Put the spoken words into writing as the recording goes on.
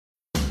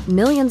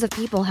Millions of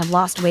people have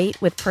lost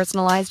weight with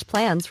personalized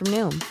plans from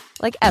Noom.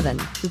 Like Evan,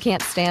 who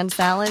can't stand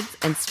salads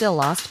and still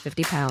lost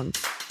 50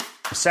 pounds.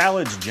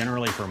 Salads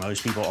generally for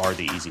most people are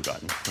the easy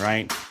button,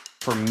 right?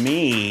 For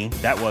me,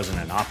 that wasn't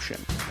an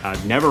option.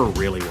 I never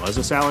really was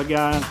a salad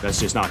guy. That's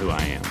just not who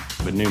I am.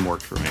 But Noom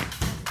worked for me.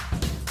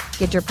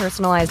 Get your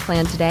personalized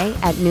plan today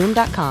at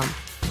Noom.com.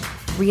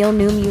 Real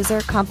Noom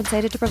user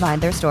compensated to provide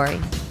their story.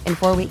 In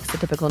 4 weeks, the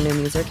typical Noom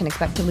user can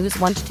expect to lose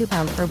 1 to 2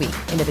 pounds per week.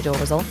 Individual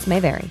results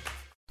may vary.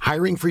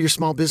 Hiring for your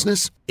small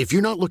business? If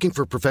you're not looking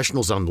for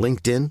professionals on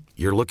LinkedIn,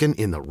 you're looking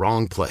in the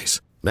wrong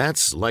place.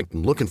 That's like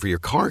looking for your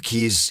car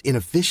keys in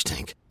a fish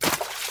tank.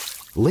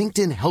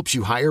 LinkedIn helps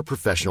you hire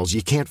professionals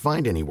you can't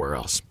find anywhere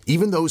else,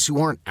 even those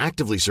who aren't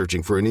actively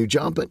searching for a new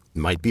job but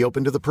might be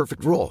open to the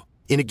perfect role.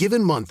 In a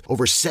given month,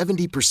 over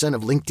 70%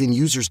 of LinkedIn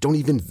users don't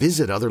even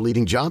visit other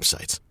leading job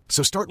sites.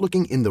 So start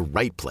looking in the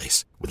right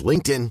place. With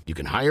LinkedIn, you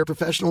can hire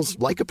professionals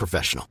like a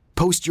professional.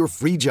 Post your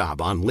free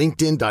job on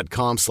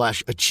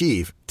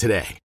linkedin.com/achieve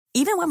today.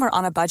 Even when we're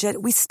on a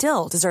budget, we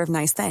still deserve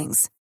nice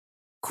things.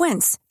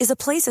 Quince is a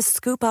place to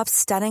scoop up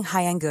stunning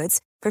high-end goods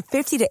for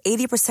 50 to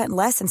 80%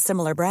 less than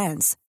similar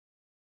brands.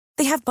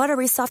 They have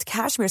buttery soft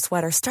cashmere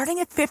sweaters starting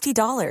at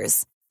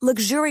 $50,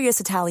 luxurious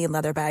Italian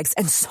leather bags,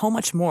 and so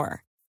much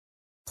more.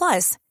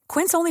 Plus,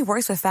 Quince only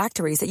works with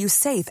factories that use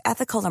safe,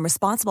 ethical, and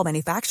responsible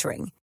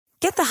manufacturing.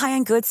 Get the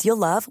high-end goods you'll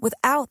love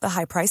without the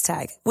high price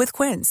tag with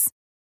Quince.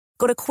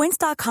 Go to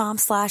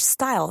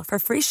quince.com/style for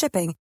free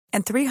shipping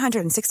and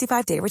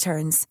 365-day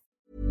returns.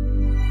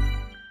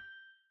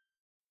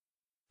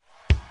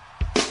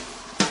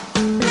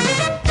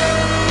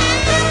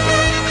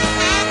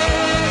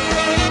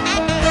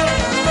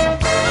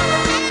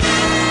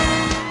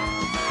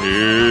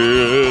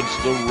 It's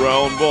the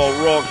Roundball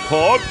Rock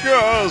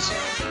Podcast,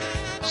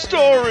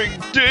 starring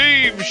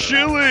Dave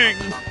Schilling,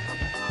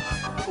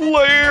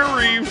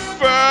 Larry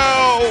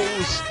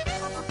Faust,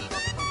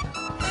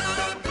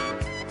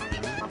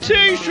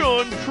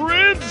 Tayshaun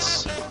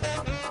Prince,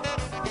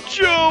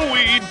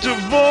 Joey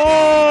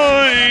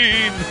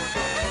Devine,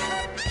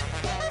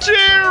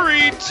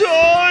 Terry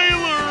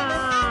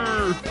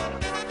Tyler,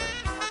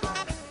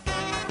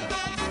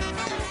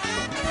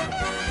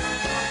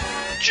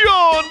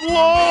 John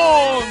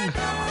Long,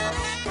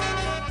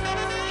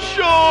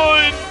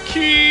 Sean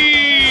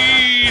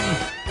Keane,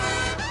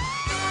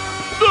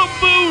 the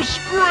Moose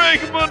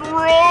Greg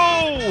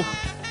Monroe,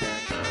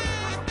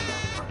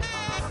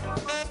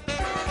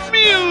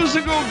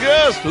 musical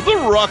guest of the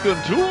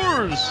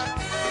Raconteurs,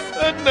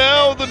 and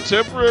now the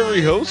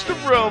temporary host of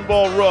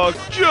Roundball Rock,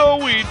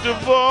 Joey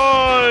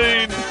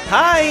Devine.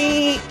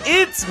 Hi,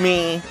 it's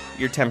me,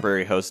 your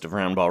temporary host of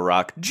Roundball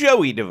Rock,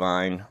 Joey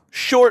Devine.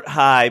 Short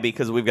hi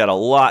because we've got a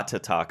lot to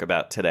talk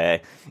about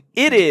today.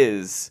 It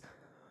is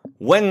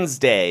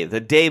Wednesday, the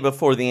day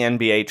before the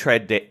NBA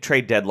trade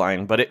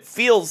deadline, but it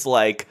feels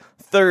like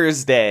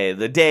Thursday,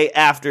 the day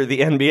after the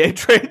NBA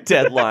trade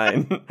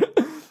deadline.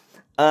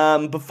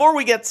 Before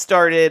we get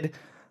started,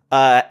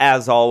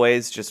 as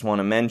always, just want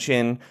to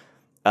mention,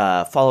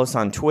 follow us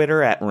on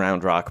Twitter at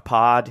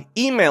RoundRockPod.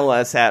 Email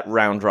us at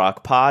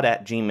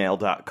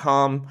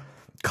roundrockpod@gmail.com.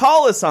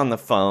 Call us on the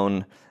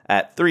phone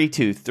at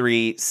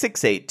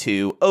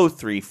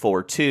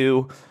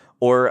 323-682-0342.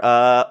 Or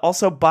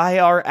also buy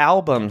our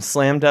album,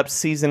 Slammed Up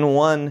Season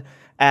 1,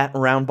 at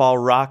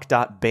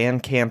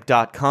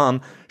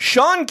roundballrock.bandcamp.com.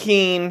 Sean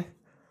Keane,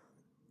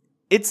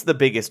 it's the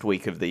biggest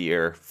week of the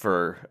year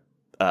for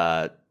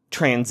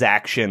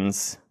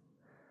transactions.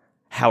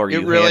 How are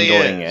you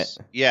handling it?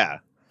 Yeah.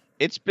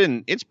 It's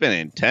been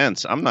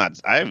intense.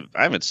 I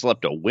haven't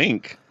slept a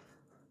wink.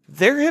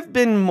 There have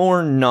been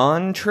more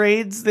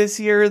non-trades this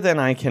year than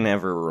I can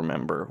ever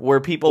remember, where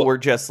people were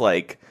just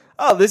like,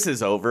 oh, this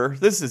is over.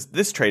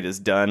 This trade is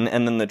done,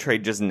 and then the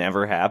trade just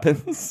never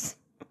happens.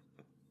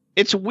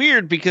 It's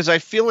weird because I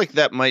feel like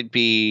that might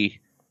be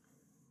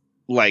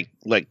like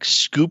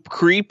scoop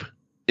creep,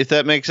 if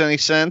that makes any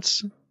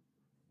sense.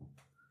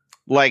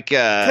 Like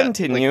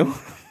continue.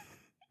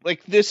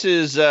 Like this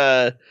is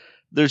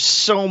there's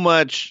so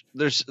much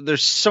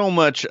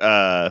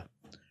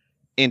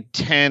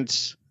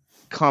intense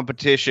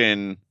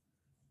competition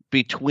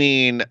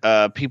between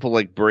people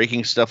like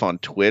breaking stuff on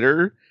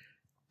Twitter,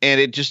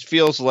 and it just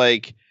feels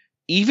like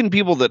even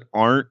people that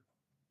aren't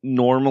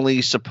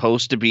normally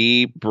supposed to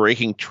be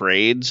breaking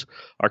trades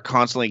are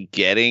constantly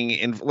getting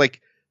in.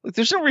 Like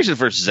there's no reason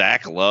for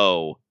Zach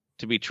Lowe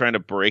to be trying to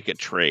break a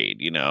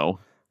trade, you know?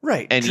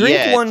 Right. And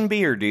drink one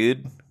beer,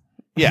 dude.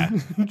 Yeah.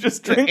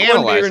 Just drink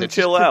one beer and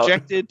chill out.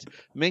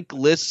 Make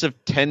lists of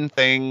 10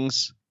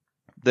 things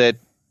that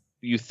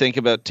you think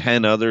about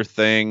 10 other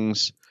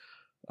things.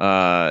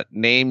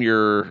 Name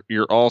your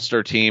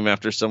all-star team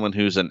after someone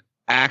who's an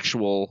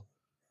actual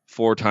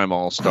 4-time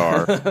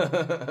all-star.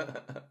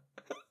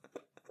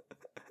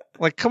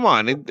 Like, come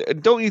on.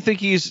 Don't you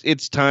think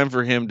it's time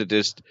for him to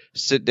just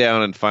sit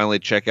down and finally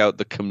check out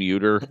The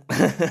Commuter?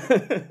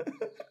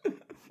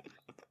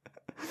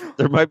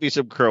 There might be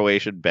some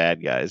Croatian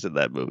bad guys in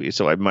that movie,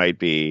 so I might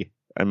be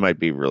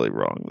really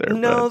wrong there.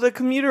 No, The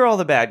Commuter, all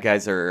the bad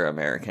guys are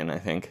American, I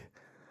think.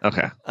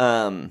 Okay.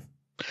 But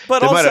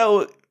They might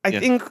also, I yeah.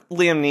 think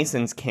Liam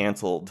Neeson's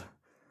canceled.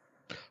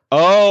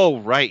 Oh,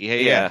 right.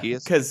 Yeah. He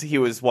is. Because he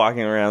was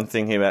walking around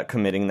thinking about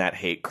committing that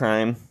hate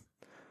crime.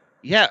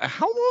 Yeah.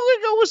 How long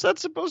ago was that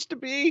supposed to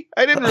be?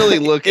 I didn't really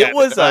look at it. It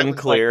was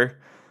unclear.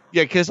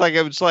 Yeah, because like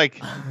I was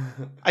like,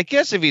 I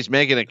guess if he's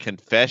making a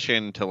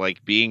confession to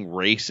like being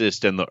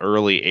racist in the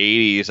early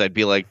 '80s, I'd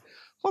be like,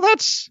 well,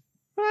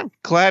 I'm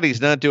glad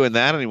he's not doing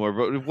that anymore.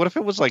 But what if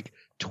it was like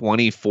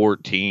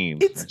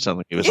 2014 or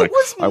something? He was It like,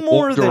 was I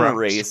more walked than around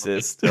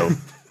racist.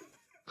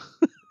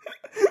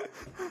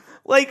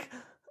 like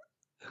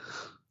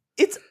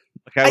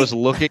I was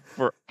looking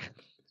for.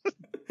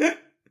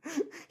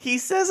 He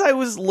says I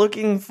was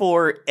looking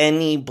for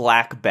any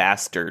black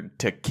bastard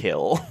to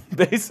kill,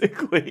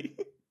 basically.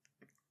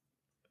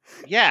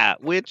 Yeah,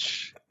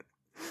 which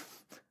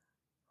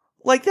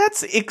like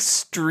that's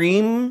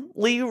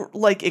extremely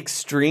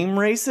extreme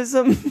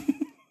racism.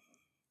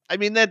 I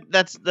mean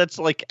that's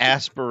like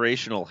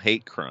aspirational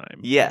hate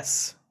crime.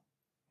 Yes.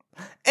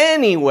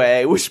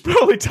 Anyway, we should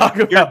probably talk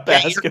about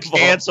basketball.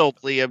 You're canceled,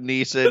 Liam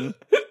Neeson.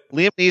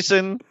 Liam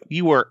Neeson,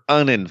 you were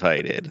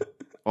uninvited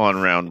on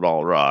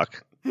Roundball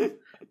Rock.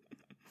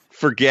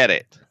 Forget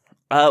it.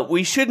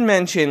 We should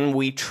mention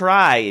we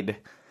tried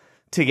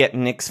to get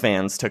Knicks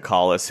fans to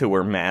call us who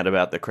were mad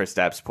about the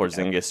Kristaps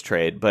Porzingis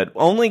trade, but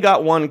only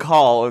got one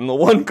call, and the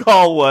one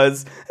call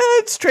was,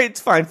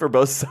 trade's fine for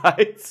both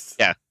sides.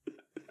 Yeah.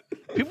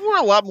 People were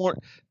a lot more...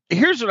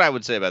 Here's what I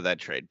would say about that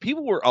trade.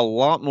 People were a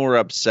lot more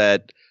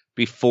upset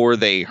before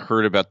they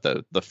heard about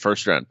the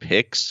first-round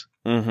picks.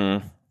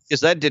 Mm-hmm.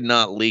 Because that did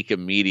not leak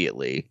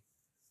immediately.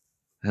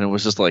 And it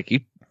was just like, you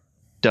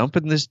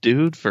dumping this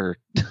dude for...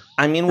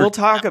 I mean, we'll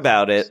talk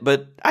about it,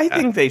 but I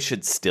think they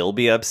should still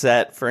be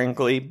upset,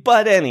 frankly.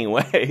 But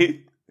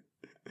anyway.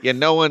 Yeah,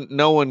 no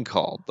one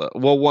called.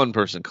 Well, one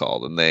person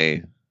called, and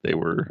they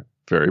were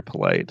very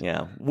polite.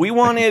 Yeah. We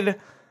wanted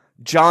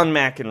John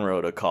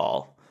McEnroe to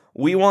call.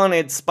 We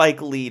wanted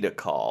Spike Lee to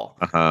call.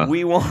 Uh-huh.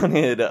 We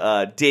wanted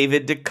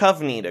David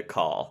Duchovny to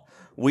call.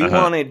 We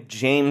wanted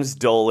James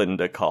Dolan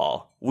to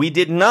call. We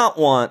did not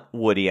want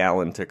Woody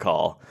Allen to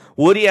call.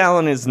 Woody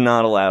Allen is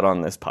not allowed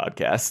on this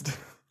podcast.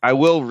 I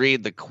will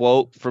read the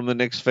quote from the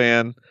Knicks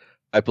fan.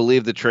 I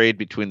believe the trade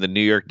between the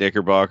New York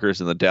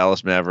Knickerbockers and the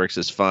Dallas Mavericks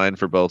is fine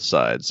for both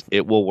sides.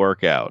 It will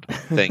work out.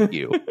 Thank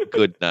you.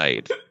 Good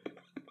night.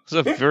 It's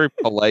a very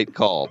polite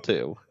call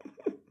too.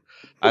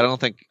 I don't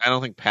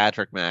think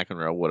Patrick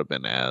McEnroe would have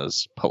been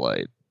as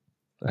polite,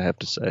 I have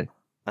to say.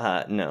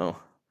 No.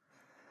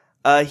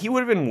 He would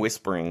have been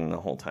whispering the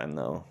whole time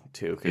though,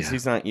 too, because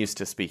he's not used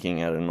to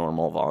speaking at a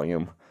normal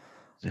volume.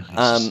 If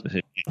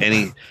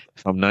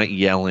I'm not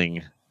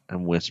yelling,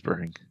 I'm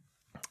whispering.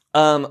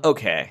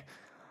 Okay.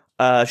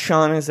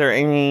 Sean, is there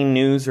any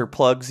news or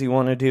plugs you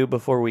want to do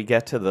before we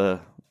get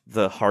to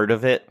the heart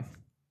of it?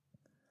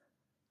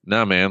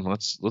 No, man.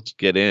 Let's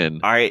get in.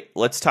 All right,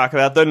 let's talk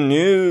about the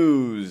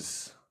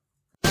news.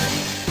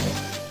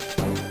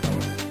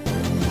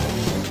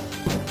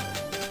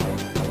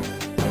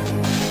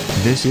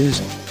 This is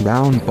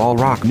Roundball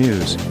Rock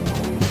News.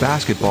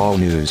 Basketball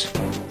news.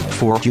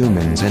 For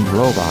humans and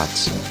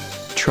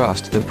robots.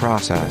 Trust the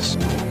process.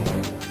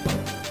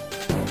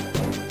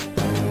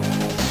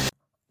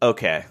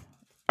 Okay.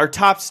 Our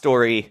top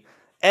story,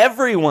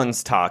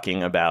 everyone's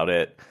talking about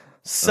it.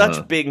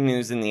 Such big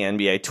news in the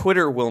NBA.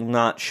 Twitter will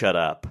not shut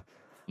up.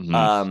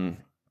 Mm-hmm.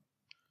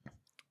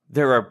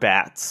 There are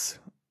bats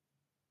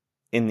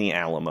in the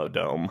Alamo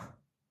Dome.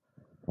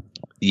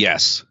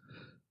 Yes.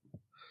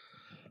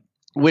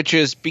 Which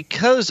is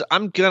because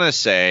I'm going to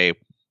say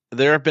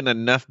there have been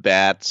enough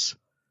bats.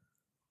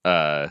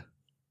 There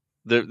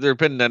have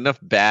been enough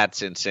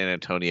bats in San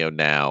Antonio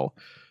now.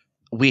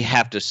 We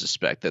have to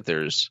suspect that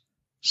there's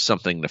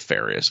something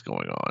nefarious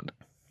going on.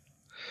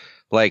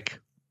 Like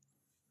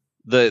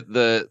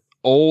the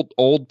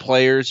old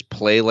players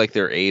play like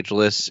they're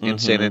ageless in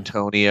San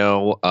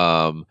Antonio.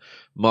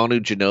 Manu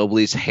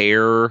Ginobili's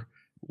hair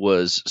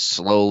was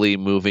slowly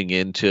moving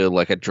into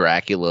like a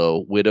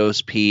Dracula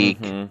widow's peak.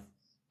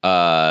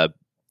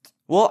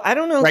 Well, I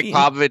don't know. Greg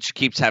Popovich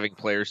keeps having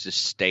players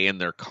just stay in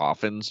their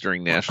coffins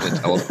during national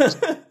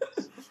television.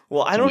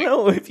 Well, I don't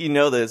know if you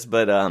know this,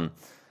 but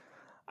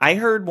I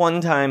heard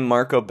one time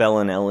Marco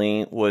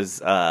Bellinelli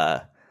was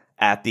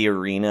at the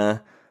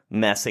arena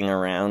messing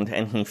around,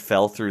 and he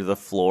fell through the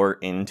floor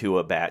into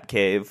a bat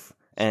cave,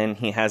 and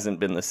he hasn't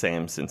been the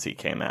same since he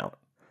came out.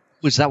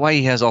 Was that why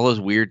he has all those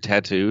weird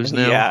tattoos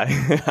now? Yeah.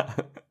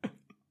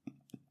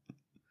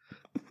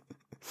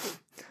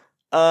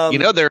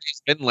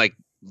 There's been like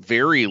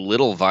very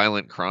little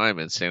violent crime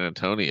in San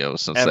Antonio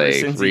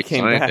since he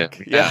came back.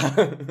 Him.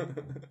 Yeah.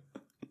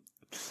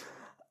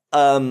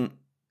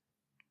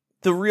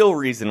 The real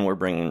reason we're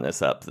bringing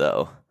this up,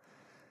 though,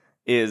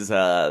 is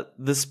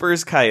the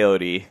Spurs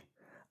Coyote,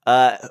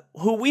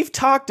 who we've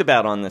talked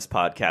about on this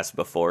podcast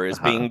before as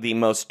being the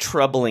most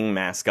troubling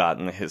mascot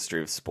in the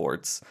history of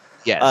sports.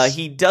 Yes.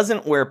 He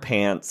doesn't wear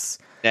pants.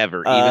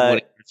 Never, even when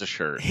he wears a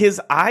shirt. His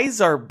eyes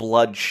are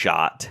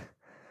bloodshot.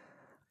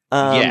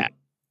 Yeah.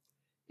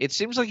 It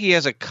seems like he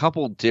has a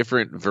couple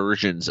different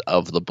versions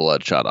of the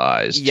bloodshot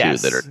eyes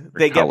Yes, too that are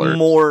they colored. get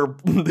more.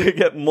 They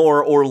get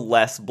more or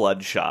less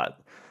bloodshot.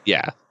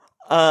 Yeah.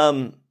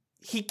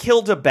 He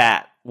killed a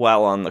bat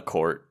while on the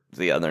court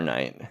the other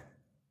night.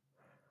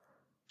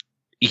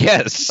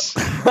 Yes.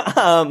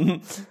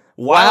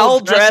 While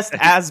dressed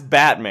as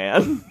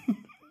Batman.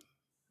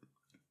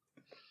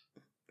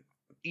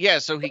 Yeah,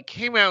 so he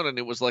came out and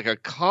it was like a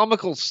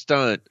comical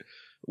stunt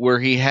where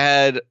he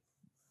had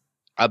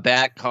a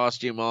bat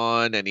costume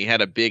on and he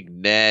had a big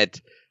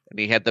net and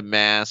he had the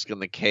mask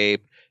and the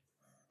cape.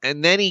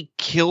 And then he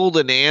killed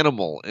an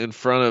animal in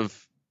front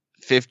of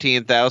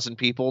 15,000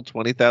 people,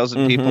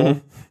 20,000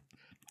 people.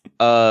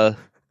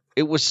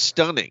 It was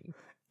stunning.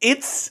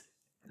 It's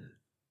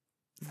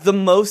the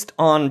most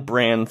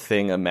on-brand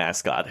thing a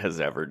mascot has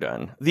ever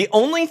done. The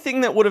only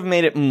thing that would have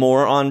made it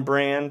more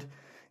on-brand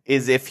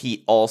is if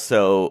he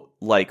also,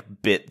 like,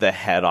 bit the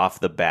head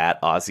off the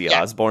bat Ozzy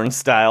Osbourne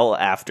style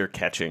after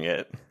catching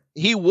it.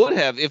 He would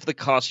have if the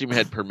costume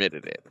had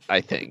permitted it,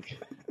 I think.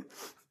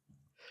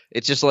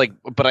 It's just like,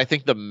 but I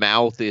think the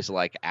mouth is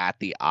like at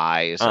the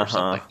eyes or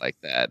something like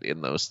that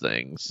in those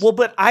things. Well,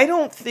 but I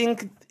don't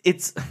think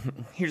it's...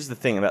 Here's the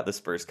thing about the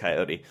Spurs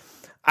Coyote.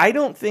 I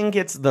don't think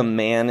it's the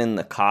man in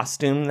the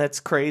costume that's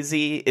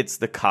crazy. It's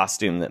the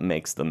costume that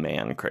makes the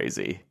man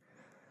crazy.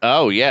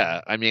 Oh,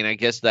 yeah. I mean, I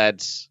guess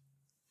that's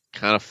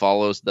kind of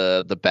follows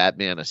the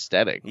Batman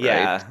aesthetic, right?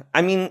 Yeah.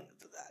 I mean,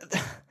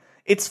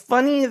 it's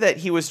funny that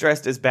he was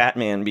dressed as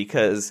Batman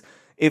because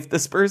if the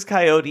Spurs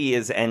Coyote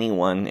is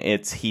anyone,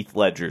 it's Heath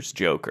Ledger's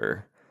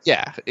Joker.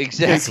 Yeah,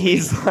 exactly. Because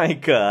he's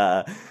like,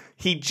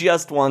 he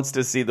just wants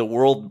to see the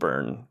world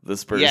burn, the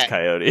Spurs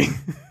Coyote.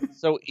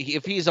 So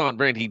if he's on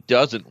brand, he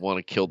doesn't want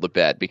to kill the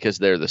bat because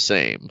they're the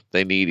same.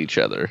 They need each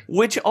other.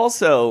 Which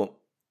also,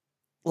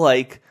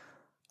 like,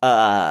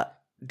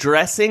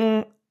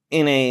 dressing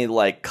in a,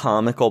 like,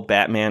 comical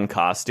Batman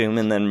costume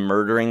and then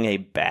murdering a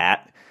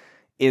bat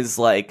is,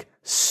 like,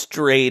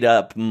 straight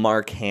up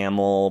Mark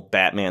Hamill,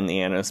 Batman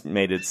the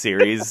Animated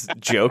Series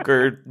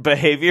Joker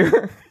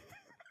behavior.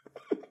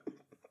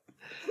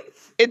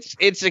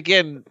 It's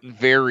again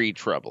very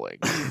troubling.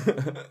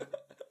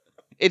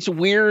 It's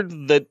weird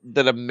that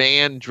a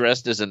man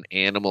dressed as an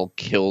animal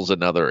kills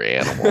another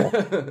animal.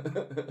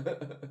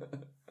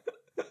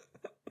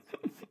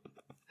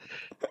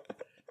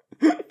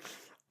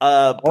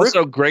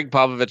 Also, Greg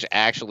Popovich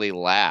actually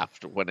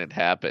laughed when it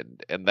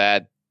happened, and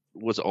that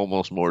was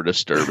almost more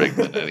disturbing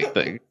than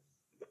anything.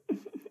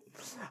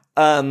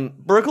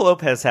 Brooke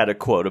Lopez had a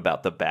quote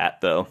about the bat,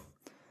 though.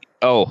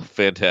 Oh,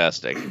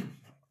 fantastic.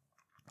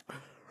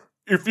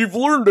 If you've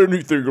learned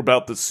anything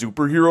about the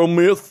superhero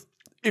myth,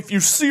 if you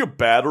see a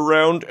bat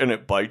around and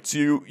it bites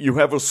you, you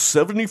have a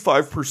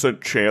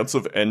 75% chance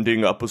of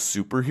ending up a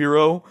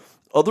superhero.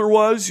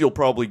 Otherwise, you'll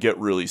probably get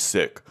really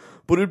sick.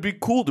 But it'd be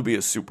cool to be a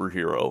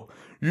superhero.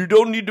 You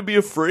don't need to be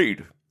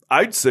afraid.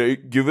 I'd say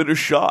give it a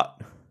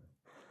shot.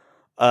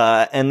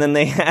 And then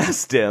they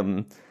asked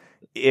him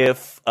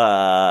if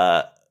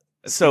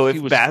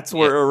if bats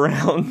were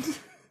around,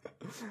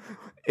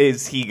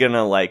 is he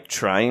gonna like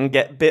try and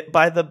get bit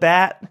by the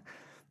bat?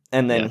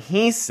 And then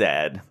he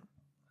said,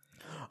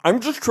 I'm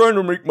just trying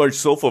to make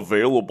myself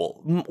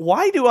available.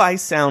 Why do I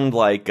sound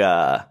like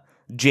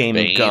James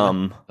Bane?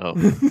 Gum? Oh.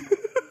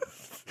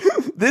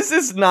 This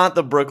is not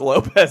the Brooke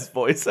Lopez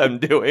voice I'm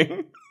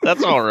doing.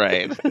 That's all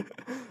right.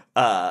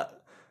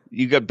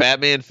 You got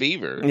Batman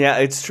fever. Yeah,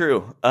 it's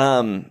true.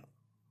 I'm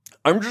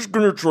just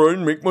going to try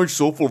and make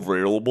myself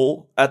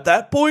available. At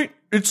that point,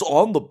 it's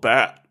on the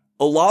bat.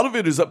 A lot of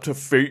it is up to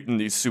fate in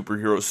these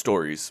superhero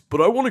stories,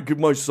 but I want to give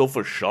myself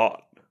a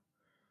shot.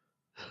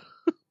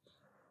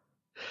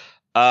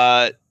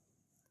 I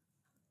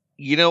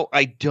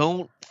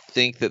don't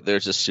think that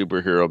there's a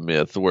superhero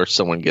myth where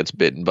someone gets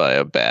bitten by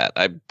a bat.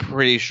 I'm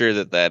pretty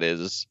sure that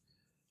is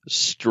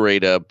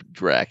straight up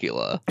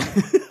Dracula.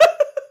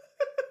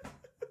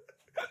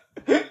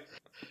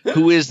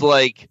 Who is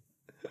like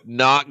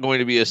not going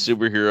to be a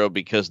superhero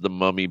because the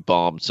mummy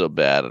bombed so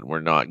bad and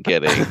we're not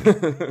getting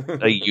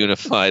a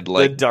unified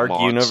like the dark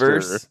monster.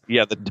 universe.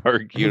 Yeah, the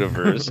dark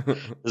universe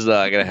is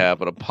not going to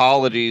happen.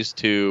 Apologies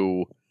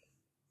to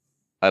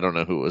I don't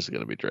know who was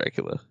going to be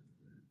Dracula.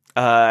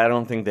 I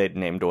don't think they'd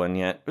named one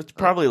yet. It's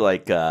probably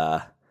like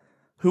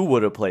who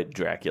would have played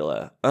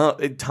Dracula?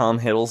 Tom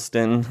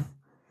Hiddleston.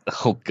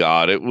 Oh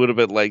God, it would have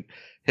been like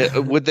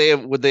would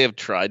they have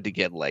tried to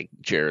get like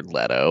Jared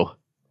Leto?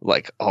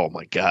 Like, oh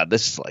my God,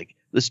 this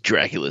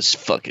Dracula's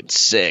fucking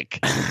sick.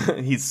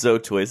 He's so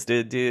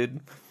twisted, dude.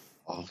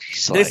 Oh,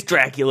 this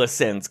Dracula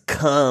sends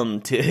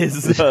cum to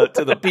his to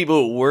the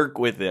people who work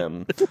with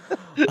him.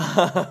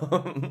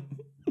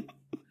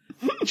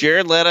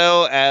 Jared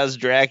Leto as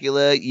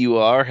Dracula, you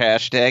are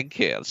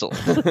 #canceled.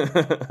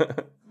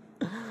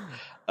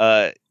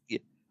 I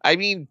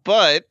mean,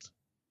 but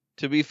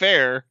to be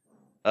fair,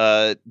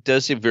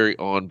 does seem very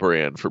on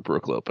brand for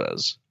Brooke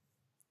Lopez.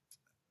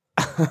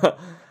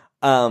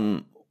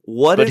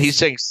 He's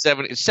saying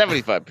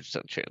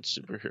 75% chance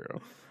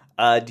superhero.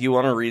 Do you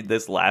want to read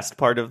this last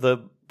part of the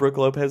Brooke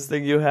Lopez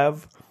thing you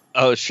have?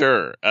 Oh,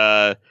 sure.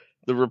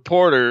 The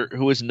reporter,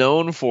 who is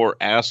known for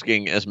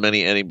asking as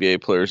many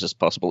NBA players as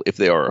possible if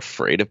they are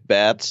afraid of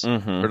bats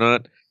or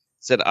not,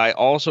 said, I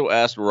also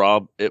asked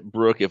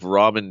Brooke if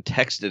Robin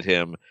texted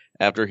him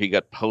after he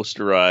got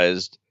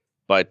posterized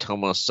by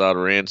Tomas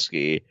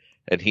Satoransky,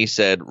 and he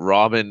said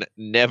Robin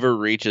never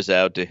reaches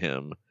out to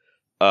him.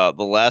 The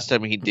last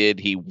time he did,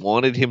 he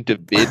wanted him to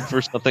bid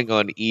for something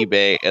on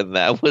eBay, and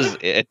that was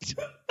it.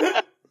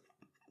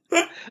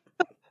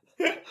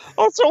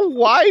 Also,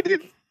 why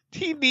did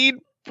he need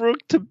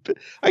Brooke to...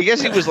 I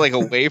guess he was like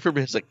away from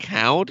his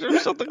account or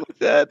something like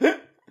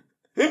that.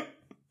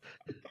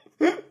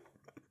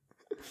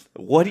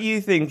 What do you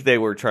think they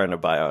were trying to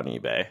buy on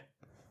eBay?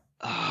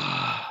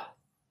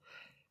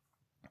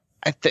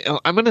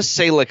 I'm going to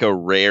say like a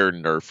rare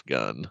Nerf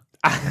gun.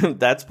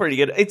 That's pretty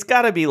good. It's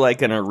got to be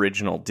like an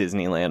original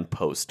Disneyland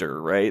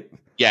poster, right?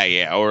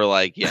 Yeah, or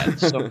like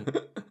some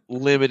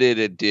limited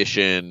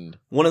edition,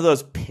 one of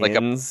those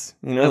pins.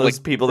 Like those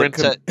people that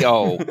could.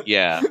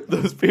 Yeah,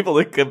 those people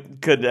that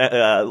could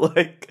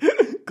like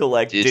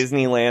collect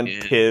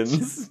Disneyland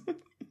pins.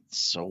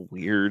 So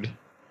weird.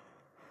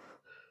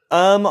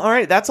 All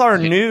right, that's our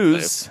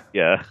news.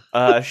 Yeah.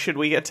 Should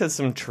we get to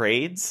some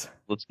trades?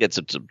 Let's get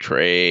some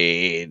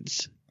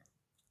trades.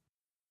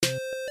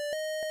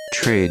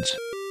 Trades.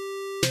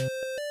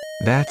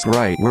 That's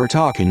right, we're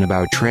talking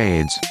about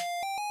trades.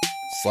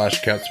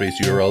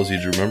 /capspace URLs.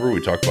 Did you remember? We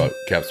talk about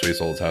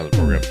Capspace all the time in the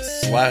program.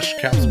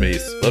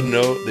 /capspace. Let them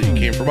know that you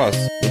came from us.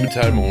 Limited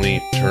time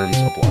only. Terms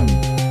apply.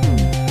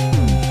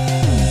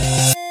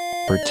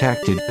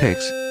 Protected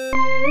pics.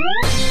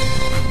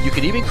 You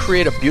can even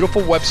create a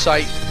beautiful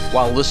website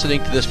while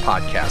listening to this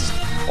podcast.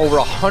 Over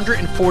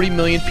 140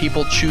 million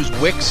people choose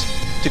Wix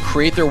to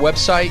create their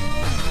website.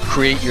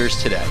 Create yours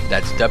today.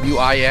 That's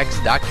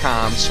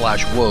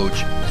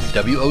Wix.com/Woj,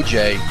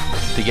 W-O-J,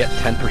 to get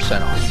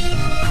 10% off.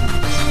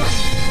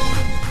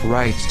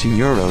 Rights to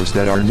euros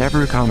that are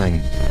never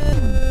coming.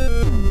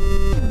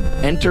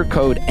 Enter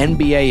code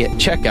NBA at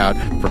checkout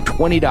for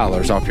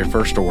 $20 off your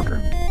first order.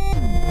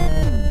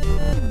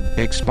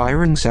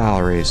 Expiring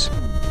salaries.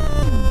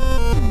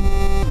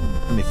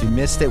 And if you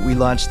missed it, we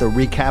launched the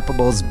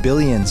Recapables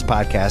Billions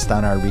podcast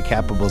on our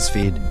Recapables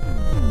feed.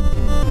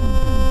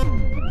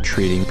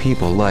 Treating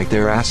people like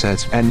they're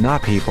assets and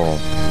not people.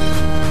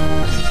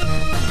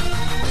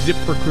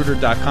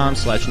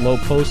 ZipRecruiter.com/low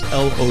post,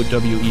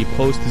 LOWE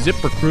post.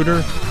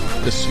 ZipRecruiter,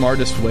 the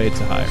smartest way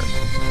to hire.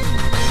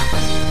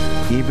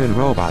 Even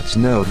robots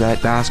know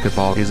that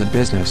basketball is a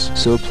business,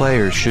 so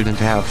players shouldn't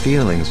have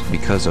feelings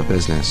because of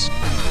business.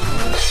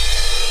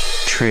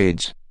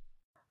 Trades.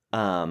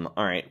 All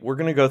right, we're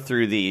gonna go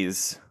through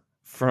these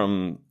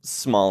from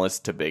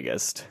smallest to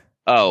biggest.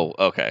 Oh,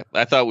 okay.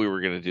 I thought we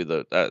were going to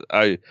do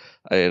I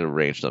had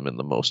arranged them in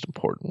the most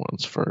important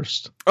ones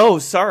first. Oh,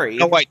 sorry.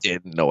 No, I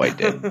didn't.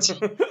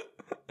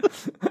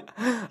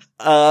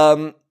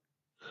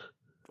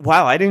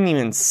 Wow, I didn't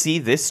even see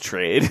this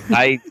trade.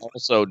 I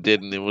also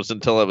didn't. It was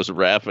until I was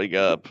wrapping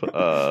up.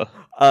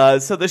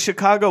 So the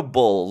Chicago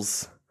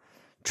Bulls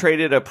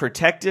traded a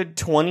protected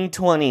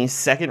 2020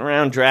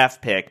 second-round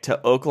draft pick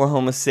to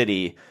Oklahoma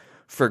City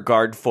for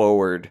guard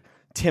forward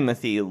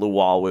Timothy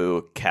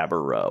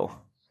Luwawu-Cabarrot.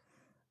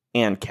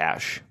 And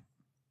cash.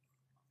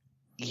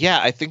 Yeah,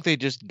 I think they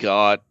just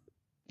got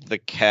the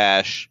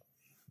cash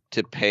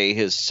to pay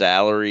his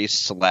salary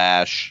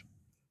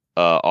 /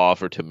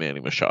 offer to Manny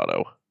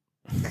Machado.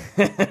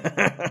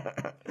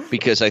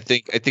 Because I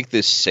think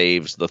this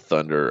saves the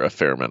Thunder a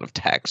fair amount of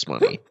tax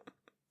money.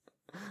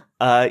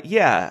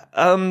 Yeah.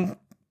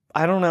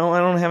 I don't know.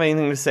 I don't have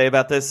anything to say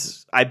about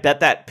this. I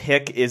bet that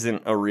pick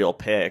isn't a real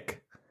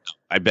pick.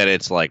 I bet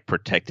it's like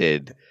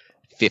protected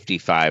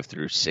 55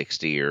 through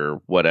 60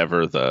 or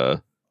whatever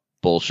the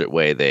bullshit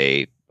way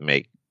they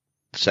make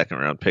second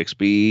round picks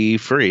be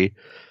free.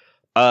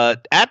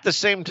 At the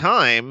same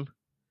time,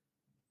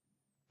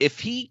 if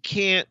he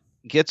can't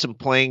get some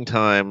playing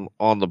time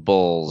on the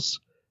Bulls,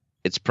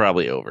 it's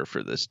probably over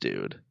for this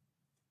dude.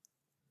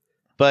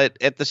 But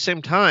at the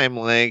same time,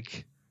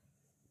 like,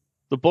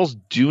 the Bulls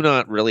do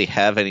not really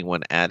have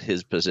anyone at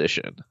his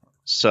position.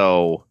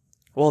 So,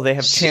 well, they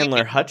have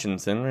Chandler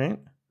Hutchinson, right?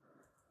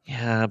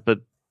 Yeah, but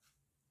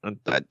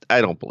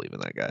I don't believe in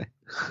that guy.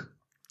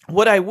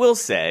 What I will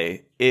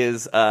say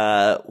is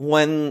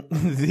when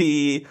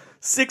the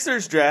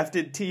Sixers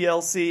drafted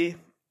TLC,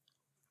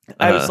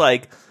 I was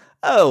like,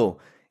 oh,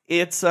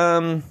 it's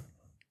this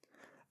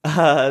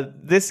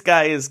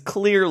guy is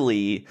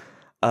clearly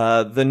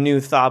the new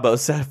Thabo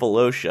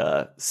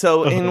Sefolosha.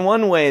 So in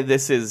one way,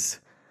 this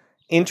is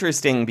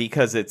interesting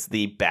because it's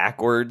the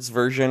backwards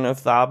version of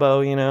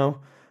Thabo, you know,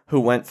 who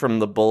went from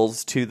the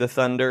Bulls to the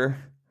Thunder.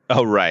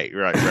 Oh, right.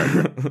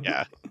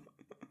 Yeah.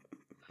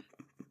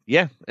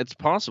 Yeah, it's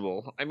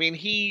possible. I mean,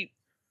 he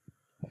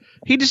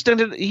just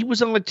ended. He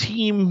was on a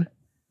team.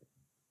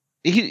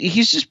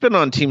 He's just been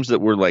on teams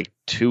that were like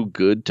too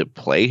good to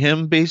play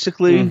him,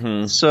 basically.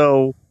 Mm-hmm.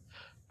 So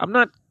I'm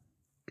not.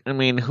 I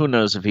mean, who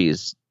knows if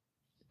he's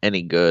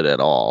any good at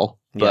all?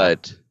 Yeah.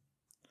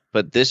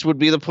 But this would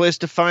be the place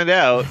to find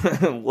out.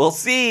 We'll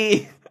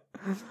see.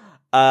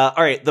 All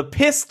right, the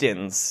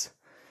Pistons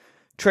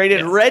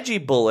traded Reggie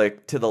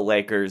Bullock to the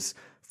Lakers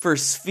for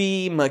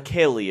Svi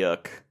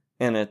Mykhailiuk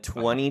and a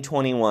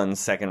 2021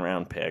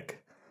 second-round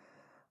pick,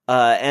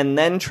 and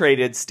then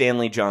traded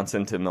Stanley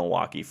Johnson to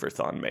Milwaukee for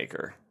Thon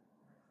Maker.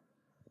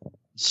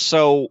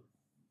 So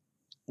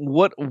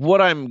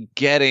what I'm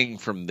getting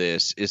from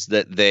this is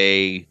that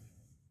they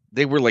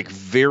were like a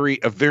very,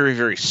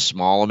 very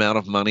small amount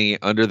of money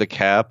under the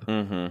cap,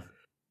 and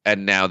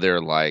now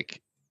they're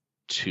like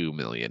 $2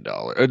 million.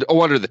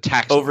 Oh, under the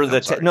tax. Over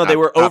the no, they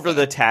were over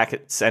the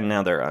tax, and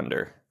now they're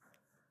under.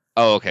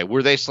 Oh, okay.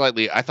 Were they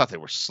slightly? I thought they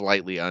were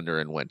slightly under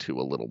and went to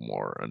a little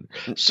more.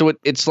 So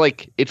it's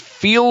like it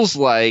feels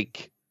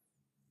like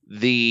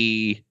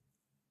the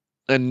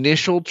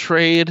initial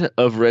trade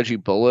of Reggie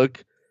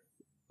Bullock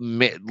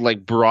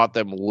like brought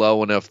them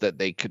low enough that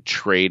they could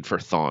trade for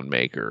Thon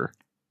Maker,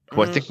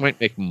 who I think might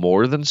make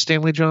more than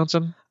Stanley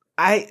Johnson.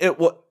 I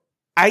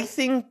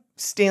think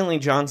Stanley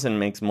Johnson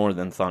makes more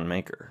than Thon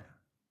Maker.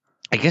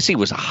 I guess he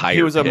was a higher.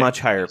 He was a much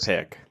higher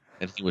pick,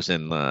 and he was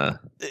in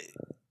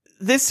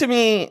This to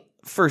me,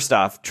 first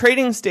off,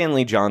 trading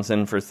Stanley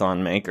Johnson for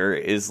Thon Maker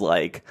is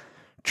like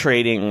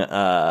trading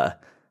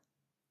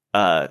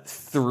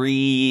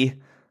 3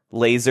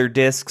 laser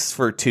discs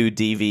for 2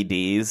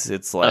 DVDs.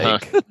 It's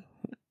like,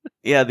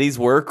 yeah, these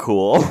were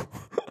cool.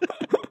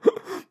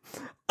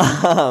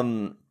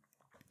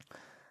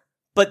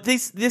 But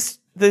this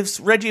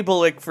Reggie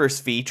Bullock for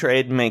Svi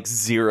trade makes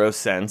 0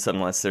 sense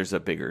unless there's a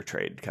bigger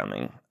trade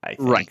coming, I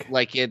think. Right.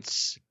 Like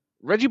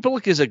Reggie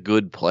Bullock is a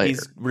good player.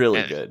 He's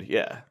really good,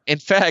 yeah. In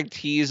fact,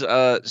 he's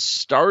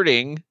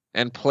starting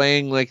and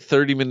playing like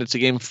 30 minutes a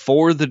game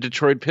for the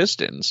Detroit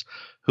Pistons,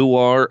 who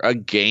are a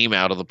game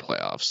out of the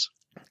playoffs.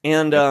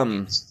 And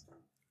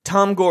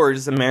Tom Gore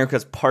is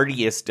America's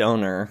partiest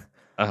owner.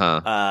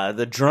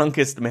 The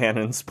drunkest man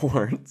in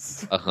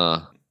sports.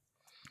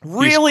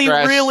 Really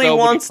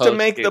wants to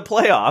make the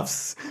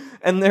playoffs,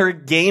 and they're a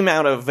game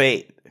out of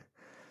 8.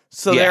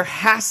 So there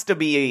has to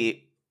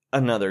be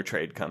another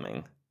trade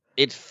coming.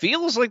 It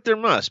feels like there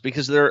must,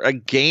 because they're a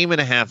game and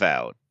a half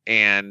out.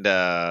 And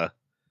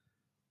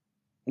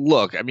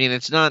look, I mean,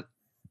 it's not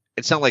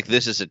like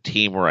this is a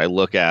team where I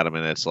look at them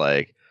and it's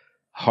like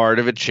heart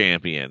of a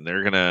champion.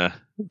 They're gonna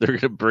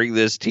bring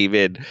this team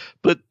in,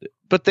 but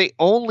they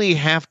only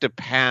have to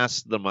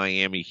pass the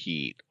Miami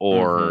Heat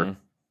or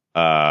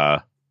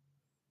the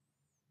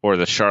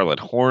Charlotte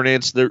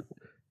Hornets. They're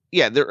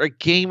a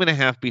game and a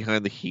half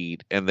behind the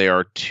Heat, and they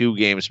are 2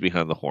 games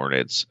behind the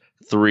Hornets,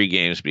 3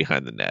 games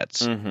behind the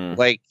Nets.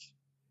 Like,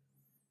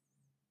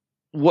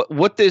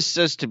 what this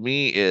says to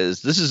me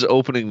is this is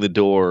opening the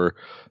door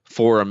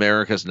for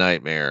America's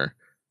nightmare,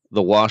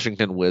 the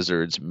Washington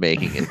Wizards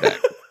making it back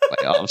to the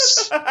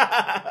playoffs.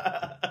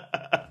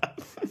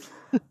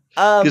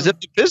 Because if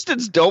the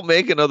Pistons don't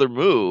make another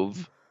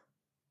move,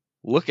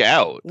 look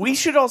out. We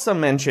should also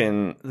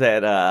mention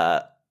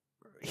that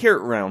here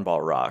at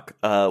Roundball Rock,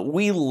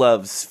 we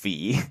love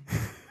Svi.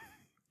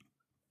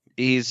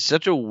 He's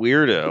such a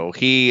weirdo.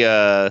 He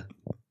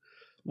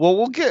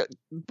we'll get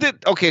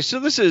okay, so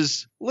this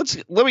is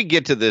let me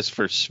get to this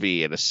for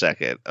Svi in a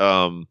second.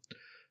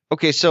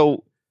 Okay,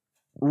 so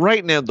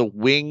right now the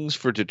wings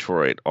for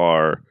Detroit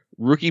are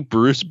rookie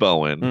Bruce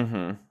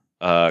Bowen,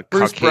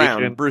 Bruce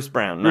Brown, not Bruce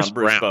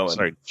Bowen.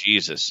 Sorry,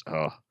 Jesus.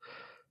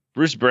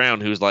 Bruce Brown,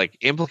 who's like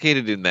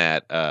implicated in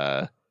that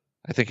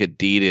I think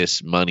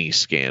Adidas money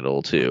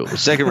scandal too.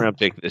 2nd round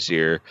pick this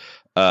year.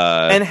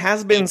 And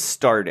has been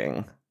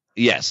starting.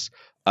 Yes.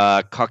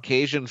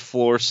 Caucasian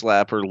floor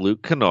slapper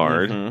Luke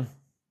Kennard,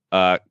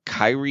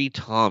 Kyrie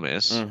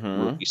Thomas,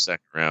 rookie 2nd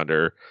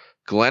rounder,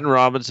 Glenn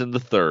Robinson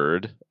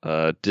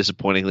III,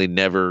 disappointingly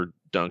never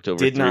dunked over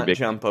Did not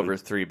jump over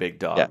 3 big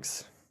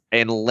dogs. Yeah.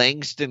 And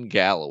Langston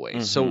Galloway.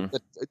 So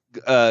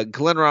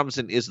Glenn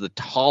Robinson is the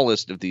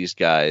tallest of these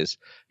guys.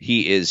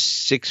 He is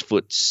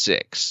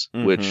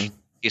 6'6", which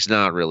is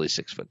not really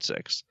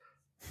 6'6".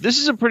 This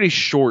is a pretty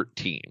short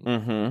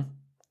team.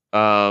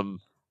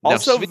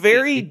 Also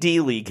very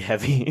D-League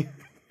heavy.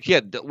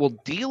 Yeah, well,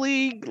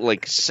 D-League,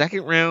 like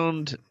 2nd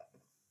round,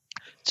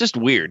 it's just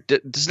weird.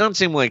 Does not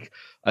seem like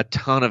a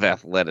ton of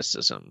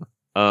athleticism.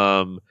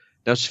 Now,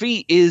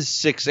 Svi is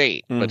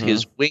 6'8", but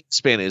his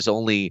wingspan is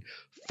only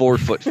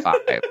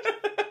 4'5".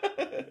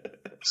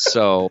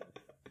 So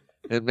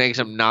it makes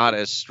him not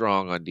as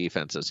strong on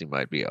defense as he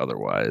might be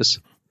otherwise.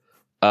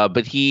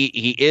 But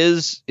he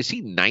is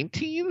he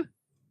 19?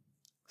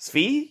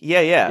 Svi?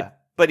 Yeah.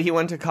 But he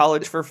went to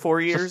college for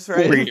 4 years,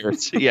 right? 4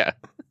 years, yeah.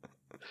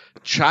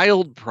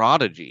 Child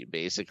prodigy,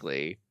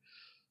 basically.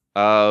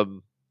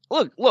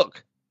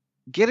 Look.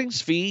 Getting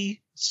Svi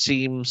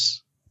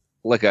seems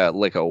like a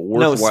worthwhile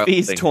thing.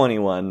 No, Svi's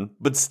 21,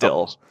 but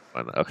still.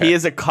 Okay. He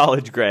is a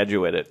college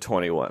graduate at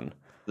 21.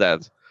 I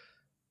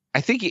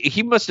think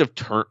he must have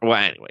turned. Well,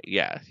 anyway,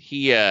 yeah.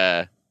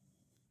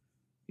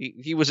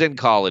 He was in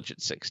college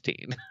at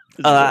 16.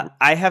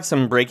 I have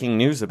some breaking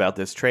news about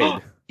this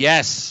trade.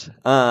 Yes.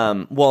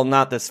 Well,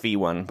 not the Svi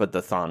one, but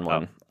the Thon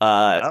one.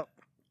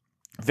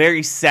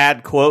 Very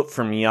sad quote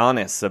from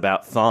Giannis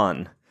about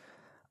Thon.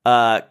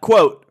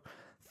 Quote,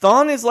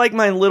 Thon is like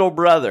my little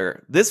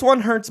brother. This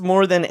one hurts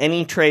more than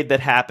any trade that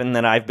happened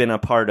that I've been a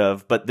part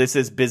of, but this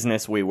is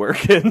business we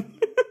work in.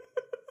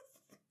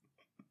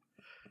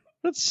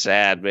 That's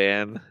sad,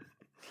 man.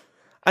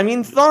 I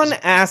mean, Thon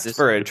asked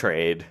for a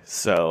trade,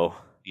 so...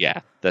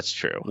 Yeah, that's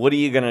true. What are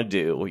you going to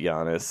do,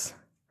 Giannis?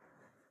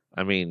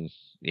 I mean,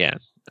 yeah.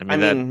 I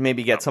mean,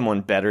 maybe get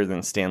someone better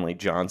than Stanley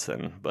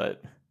Johnson,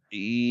 but...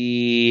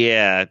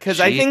 Yeah.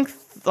 Because I think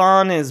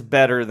Thon is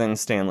better than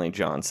Stanley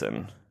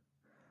Johnson.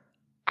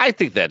 I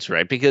think that's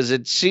right, because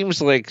it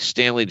seems like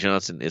Stanley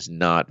Johnson is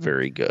not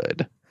very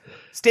good.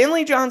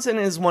 Stanley Johnson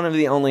is one of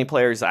the only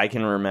players I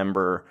can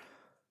remember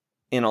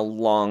in a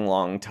long,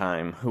 long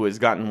time who has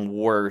gotten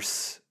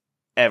worse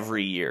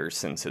every year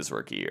since his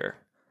rookie year.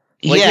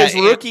 Like, his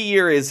rookie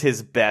year is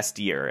his best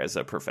year as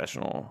a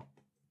professional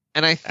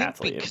and I think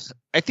athlete.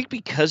 I think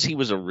because he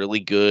was a really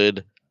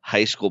good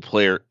high school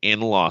player in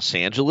Los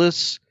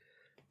Angeles,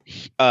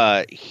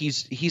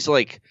 he's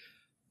like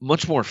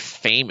much more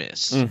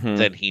famous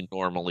than he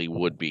normally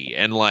would be.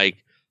 And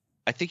like,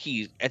 I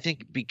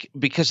think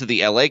because of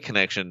the LA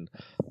connection,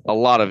 a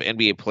lot of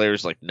NBA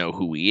players like know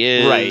who he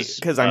is. Right,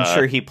 because I'm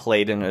sure he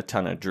played in a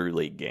ton of Drew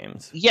League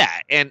games. Yeah,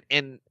 and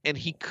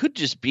he could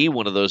just be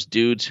one of those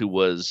dudes who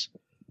was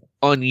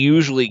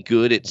unusually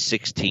good at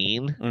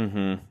 16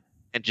 and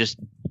just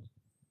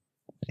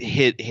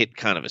hit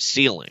kind of a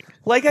ceiling.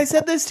 Like I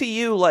said this to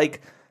you,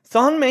 like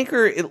Thon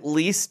Maker at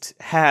least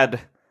had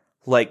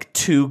like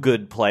 2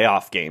 good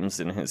playoff games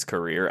in his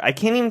career. I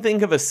can't even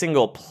think of a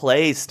single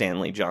play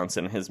Stanley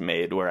Johnson has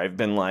made where I've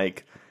been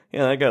like,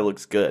 yeah, that guy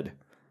looks good.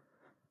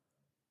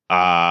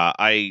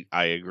 I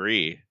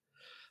agree.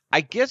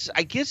 I guess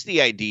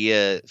the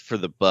idea for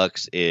the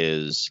Bucks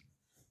is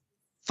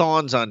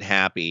Thon's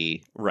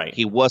unhappy. Right.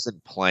 He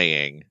wasn't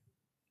playing,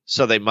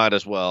 so they might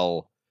as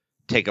well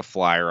take a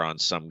flyer on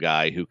some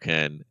guy who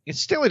can.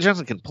 Stanley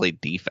Johnson can play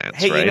defense.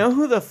 Hey, right? You know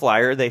who the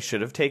flyer they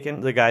should have taken?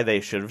 The guy they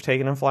should have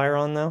taken a flyer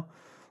on, though?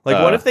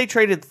 Like, what if they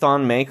traded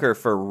Thon Maker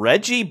for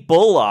Reggie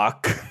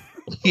Bullock?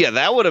 Yeah,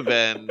 that would have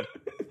been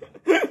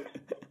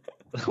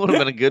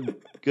a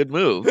good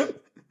move.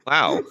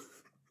 Wow.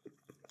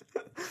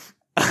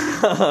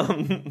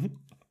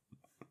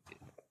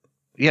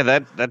 Yeah,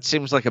 that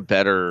seems like a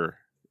better.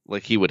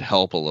 Like he would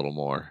help a little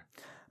more.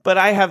 But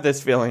I have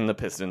this feeling the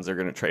Pistons are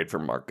going to trade for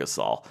Marc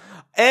Gasol.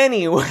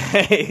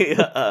 Anyway,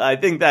 I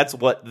think that's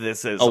what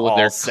this is. Oh, all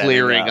they're setting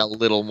clearing up. a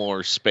little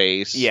more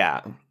space.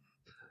 Yeah,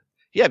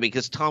 yeah,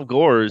 because Tom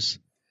Gores,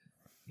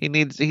 he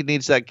needs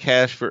that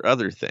cash for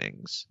other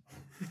things.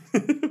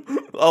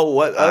 Oh,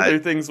 what other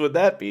things would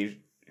that be?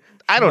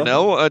 I don't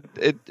know.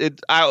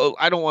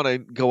 I don't want to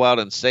go out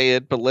and say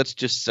it, but let's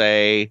just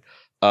say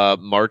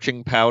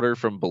marching powder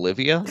from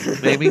Bolivia,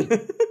 maybe.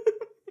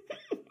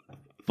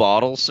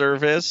 Bottle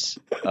service,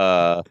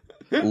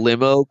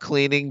 limo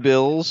cleaning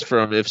bills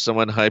from if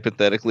someone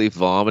hypothetically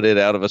vomited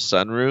out of a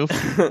sunroof,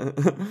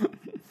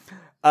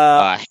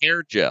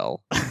 hair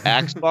gel,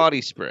 Axe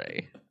body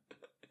spray.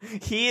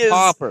 He is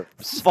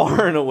Poppers.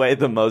 far and away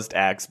the most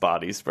Axe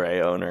body spray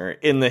owner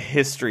in the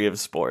history of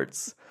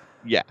sports.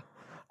 Yeah.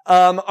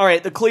 All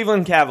right, the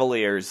Cleveland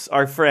Cavaliers,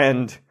 our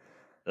friend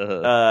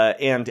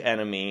and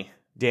enemy,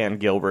 Dan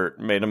Gilbert,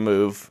 made a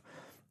move.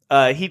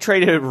 He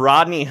traded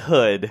Rodney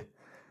Hood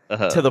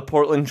to the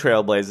Portland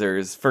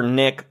Trailblazers for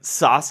Nick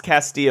Sauce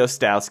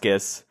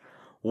Castillo-Stauskas,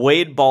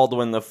 Wade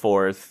Baldwin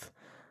IV,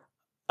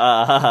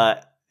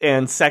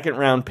 and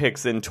second-round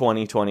picks in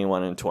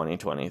 2021 and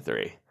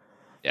 2023.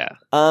 Yeah.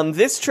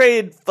 This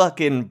trade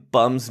fucking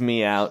bums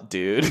me out,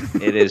 dude.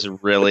 It is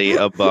really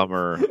a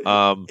bummer.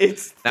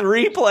 It's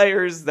 3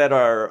 players that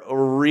are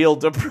real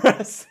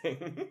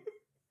depressing.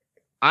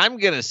 I'm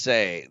going to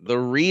say the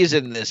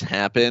reason this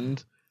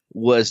happened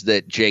was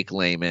that Jake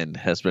Layman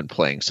has been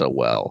playing so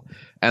well,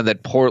 and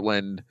that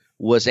Portland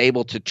was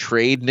able to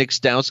trade Nick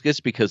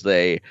Stauskas because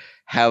they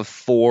have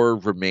 4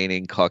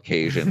 remaining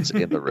Caucasians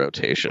in the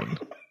rotation.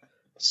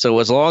 So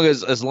as long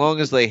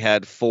as they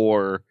had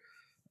 4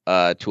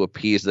 to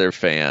appease their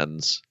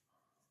fans,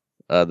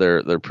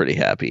 they're pretty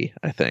happy,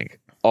 I think.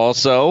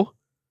 Also,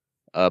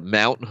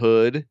 Mount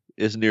Hood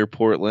is near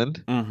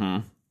Portland.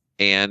 Mm-hmm.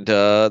 And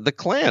the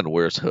Klan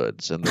wears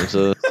hoods, and there's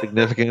a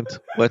significant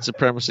white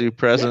supremacy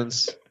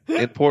presence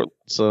in Portland.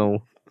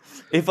 So,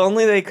 if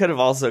only they could have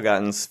also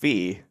gotten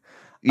Svi.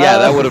 Yeah,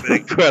 that would have been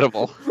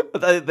incredible.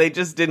 They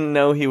just didn't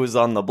know he was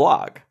on the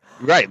block.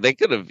 Right, they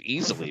could have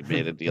easily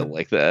made a deal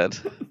like that.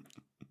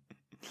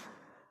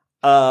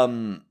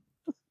 Are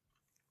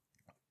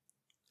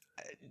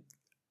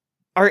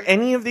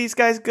any of these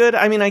guys good?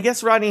 I mean, I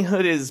guess Rodney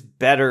Hood is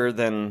better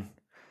than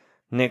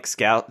Nick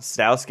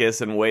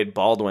Stauskas and Wade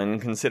Baldwin,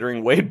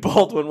 considering Wade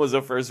Baldwin was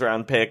a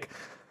first-round pick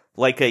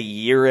like a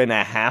year and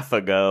a half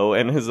ago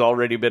and has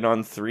already been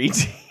on 3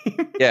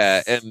 teams.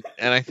 Yeah, and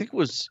I think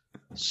was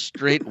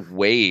straight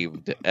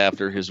waived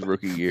after his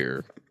rookie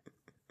year.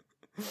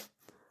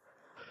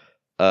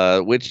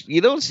 Which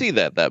you don't see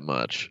that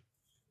much.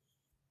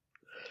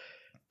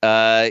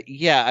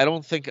 Yeah, I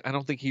don't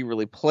think he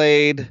really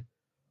played.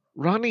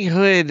 Rodney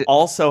Hood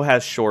also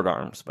has short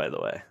arms, by the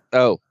way.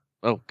 Oh,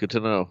 good to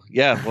know.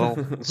 Yeah,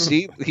 well,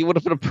 see, he would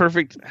have been a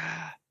perfect.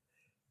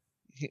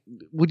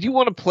 Would you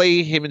want to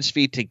play him and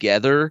Svi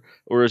together,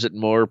 or is it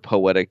more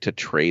poetic to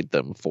trade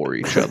them for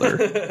each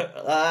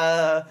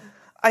other?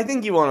 I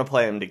think you want to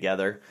play them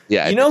together.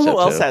 Yeah, you know who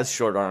else has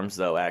short arms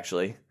though?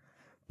 Actually,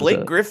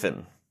 Blake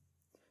Griffin.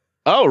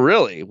 Oh,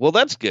 really? Well,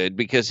 that's good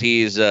because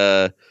he's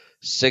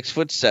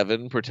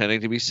 6'7",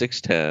 pretending to be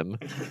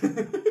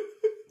 6'10",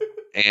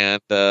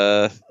 and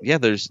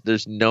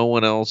there's no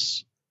one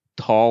else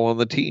tall on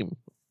the team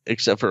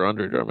except for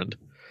Andre Drummond.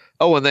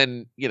 Oh, and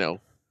then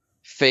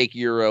fake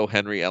Euro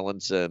Henry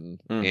Ellenson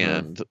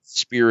and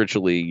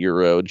spiritually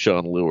Euro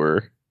John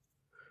Lure.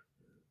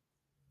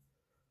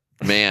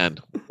 Man,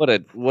 what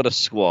a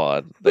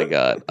squad they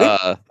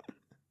got.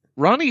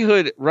 Ronnie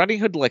Hood,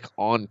 like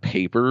on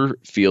paper,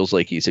 feels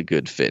like he's a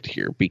good fit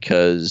here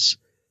because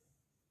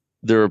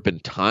there have been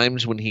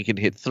times when he can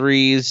hit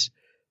threes.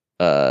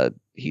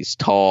 He's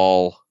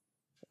tall.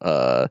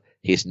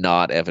 He's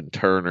not Evan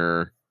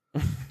Turner.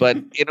 But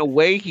in a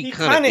way, he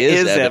kind of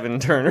is Evan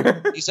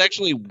Turner. He's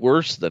actually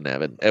worse than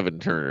Evan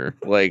Turner.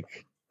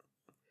 Like,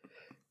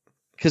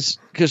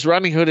 because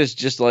Rodney Hood is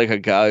just like a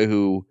guy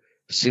who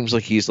seems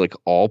like he's like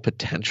all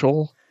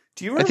potential.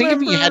 Do you remember? I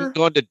think if he hadn't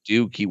gone to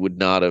Duke, he would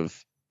not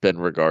have been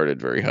regarded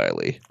very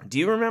highly. Do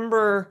you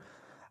remember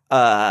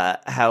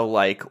how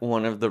like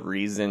one of the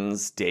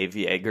reasons Dave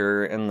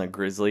Yeager and the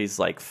Grizzlies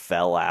like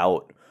fell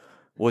out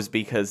was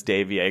because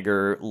Dave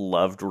Yeager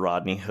loved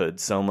Rodney Hood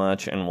so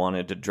much and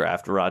wanted to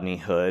draft Rodney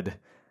Hood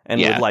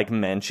and would like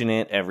mention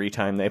it every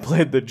time they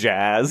played the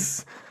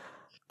Jazz.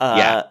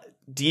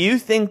 Do you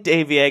think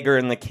Dave Yeager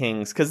and the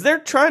Kings, because they're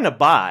trying to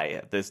buy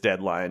at this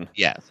deadline.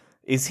 Yes.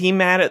 Is he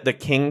mad at the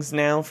Kings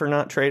now for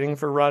not trading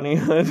for Rodney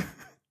Hood?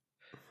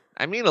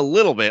 I mean, a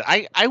little bit.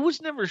 I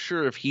was never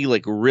sure if he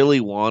like really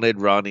wanted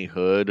Rodney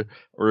Hood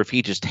or if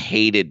he just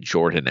hated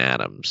Jordan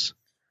Adams.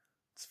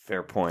 It's a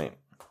fair point.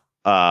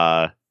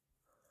 He's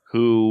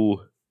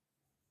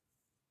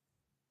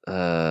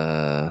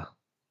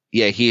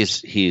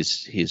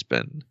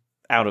been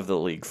out of the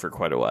league for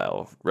quite a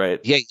while, right?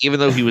 Yeah, even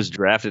though he was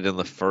drafted in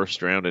the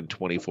first round in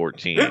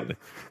 2014,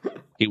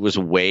 he was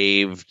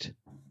waived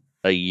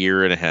a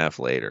year and a half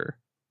later.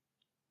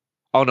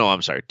 Oh no,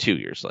 I'm sorry, 2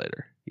 years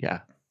later.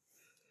 Yeah.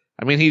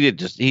 I mean, he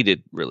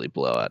did really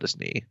blow out his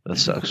knee. That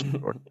sucks.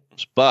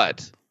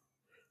 But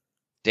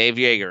Dave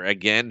Yeager,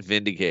 again,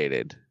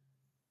 vindicated.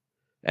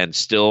 And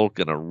still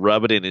gonna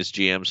rub it in his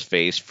GM's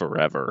face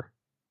forever.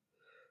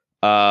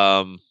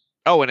 And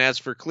as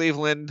for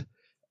Cleveland,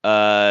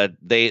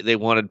 they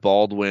wanted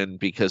Baldwin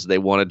because they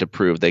wanted to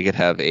prove they could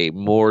have a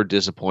more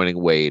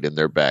disappointing Wade in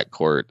their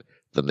backcourt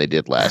than they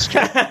did last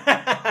year.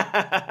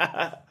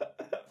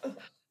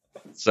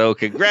 So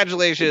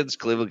congratulations,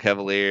 Cleveland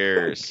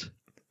Cavaliers.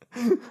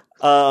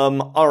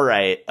 All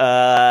right.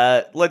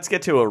 Let's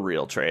get to a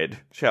real trade,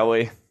 shall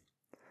we?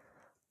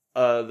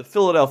 The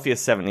Philadelphia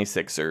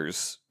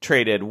 76ers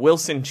traded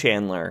Wilson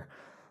Chandler,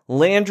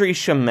 Landry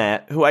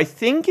Shamet, who I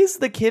think is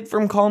the kid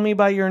from Call Me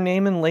By Your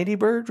Name and Lady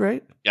Bird,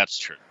 right? That's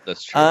true.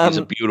 He's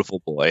a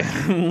beautiful boy.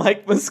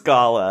 Mike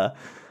Muscala,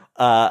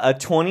 a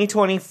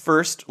 2020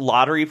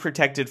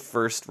 lottery-protected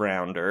first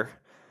rounder,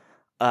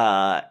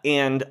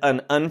 and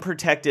an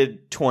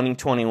unprotected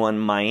 2021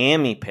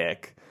 Miami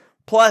pick,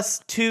 plus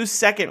 2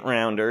 second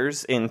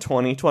rounders in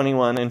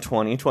 2021 and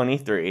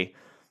 2023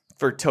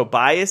 for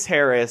Tobias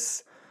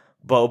Harris,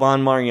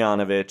 Boban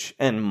Marjanovic,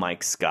 and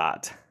Mike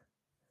Scott.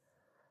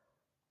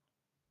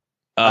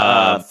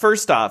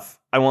 First off,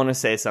 I want to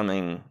say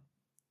something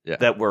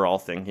that we're all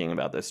thinking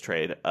about this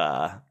trade.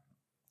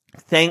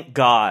 Thank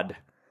God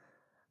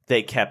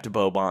they kept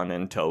Boban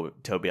and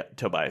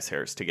Tobias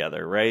Harris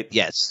together, right?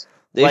 Yes.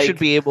 They should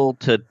be able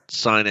to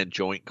sign a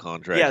joint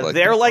contract. Yeah,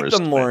 they're like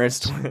the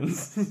Morris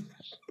twins.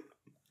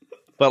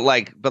 but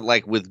like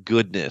with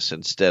goodness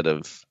instead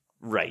of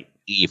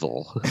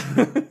evil.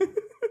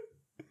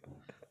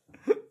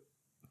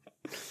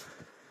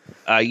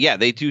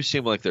 They do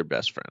seem like they're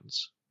best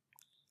friends.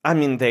 I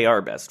mean, they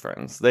are best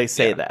friends. They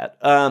say that.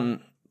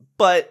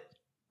 But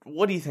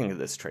what do you think of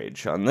this trade,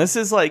 Sean? This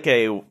is like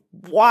a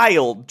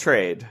wild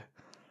trade.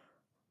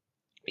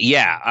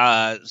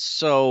 Yeah.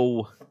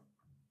 So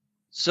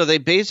they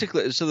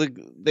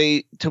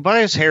basically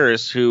Tobias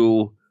Harris,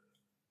 who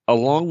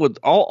along with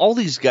all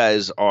these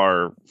guys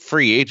are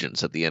free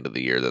agents at the end of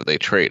the year that they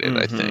traded,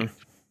 I think.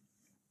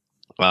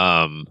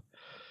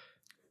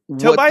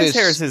 Tobias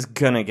Harris is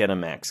gonna get a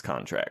max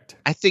contract.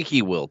 I think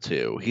he will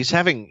too. He's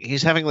having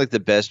like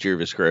the best year of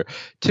his career.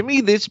 To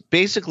me, this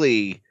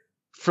basically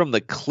from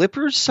the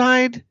Clippers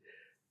side,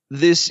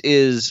 this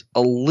is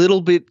a little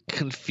bit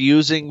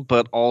confusing,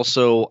 but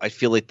also I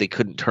feel like they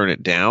couldn't turn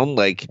it down.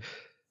 Like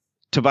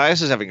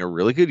Tobias is having a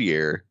really good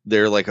year.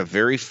 They're like a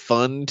very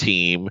fun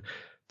team.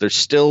 They're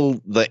still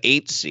the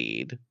 8th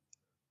seed,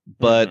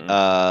 but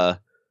I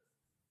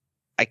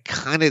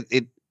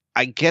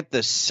get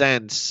the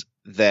sense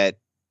that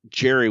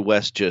Jerry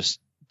West just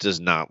does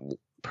not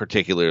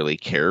particularly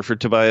care for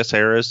Tobias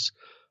Harris,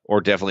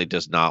 or definitely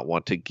does not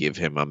want to give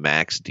him a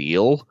max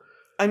deal.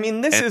 I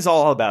mean, this is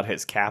all about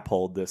his cap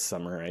hold this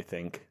summer, I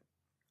think.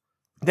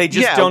 They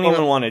just don't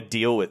even want to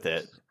deal with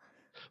it.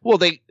 Well,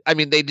 they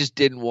just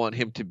didn't want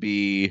him to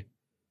be...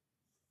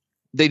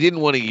 They didn't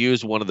want to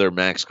use one of their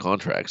max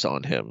contracts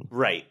on him.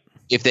 Right.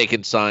 If they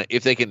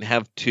can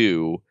have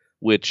two,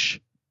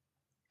 which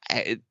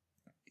I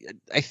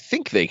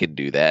think they can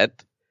do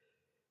that.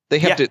 They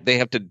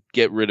have to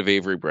get rid of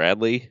Avery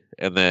Bradley,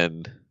 and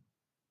then...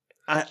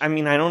 I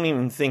mean, I don't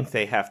even think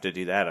they have to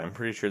do that. I'm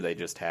pretty sure they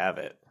just have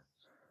it.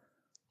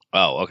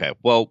 Oh, okay.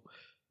 Well,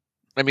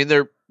 I mean,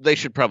 they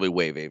should probably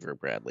waive Avery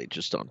Bradley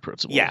just on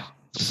principle. Yeah.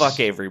 Fuck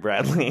Avery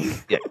Bradley.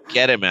 Yeah,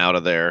 get him out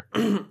of there.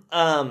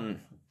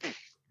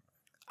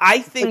 I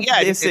think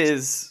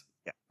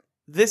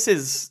this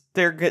is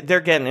they're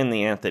getting in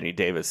the Anthony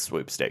Davis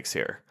sweepstakes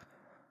here.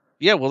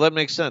 Yeah, well, that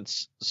makes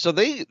sense. So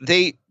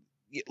they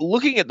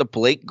looking at the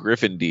Blake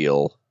Griffin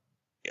deal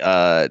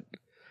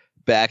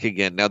back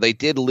again. Now, they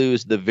did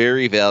lose the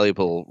very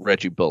valuable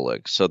Reggie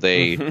Bullock, so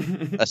they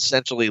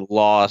essentially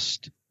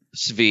lost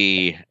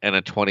Svi and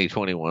a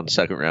 2021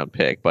 second-round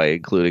pick by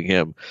including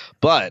him.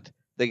 But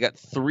they got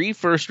 3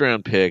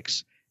 first-round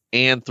picks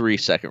and 3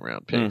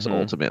 second-round picks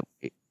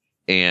ultimately.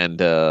 And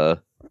a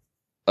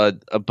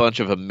bunch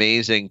of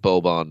amazing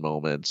Boban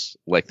moments,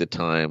 like the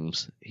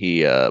times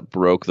he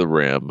broke the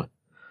rim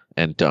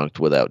and dunked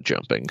without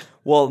jumping.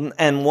 Well,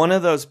 and one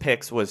of those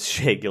picks was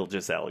Shai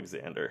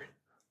Gilgeous-Alexander.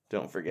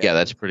 Don't forget. Yeah,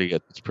 that's pretty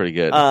good. That's pretty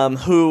good.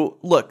 Who,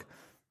 look.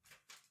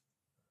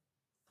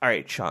 All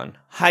right, Sean.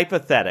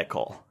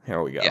 Hypothetical.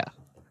 Here we go. Yeah.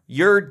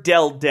 You're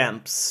Dell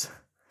Demps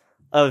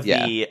of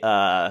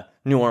the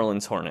New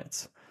Orleans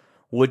Hornets.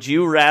 Would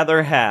you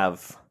rather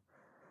have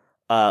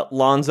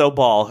Lonzo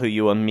Ball, who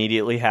you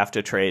immediately have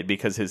to trade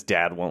because his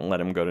dad won't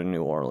let him go to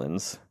New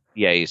Orleans?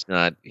 Yeah, he's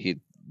not.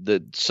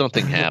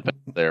 Something happened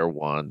there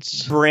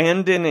once.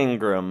 Brandon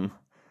Ingram,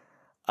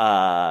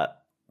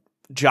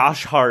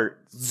 Josh Hart,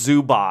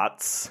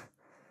 Zubats,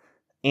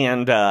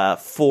 and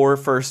 4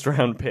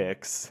 first-round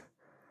picks.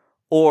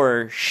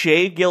 Or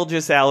Shai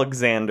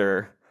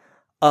Gilgeous-Alexander,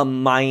 a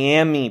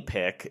Miami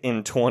pick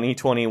in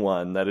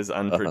 2021 that is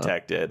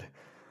unprotected.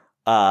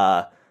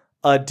 A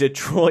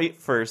Detroit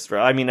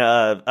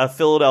a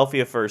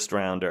Philadelphia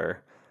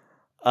first-rounder.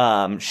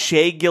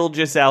 Shai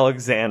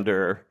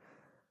Gilgeous-Alexander,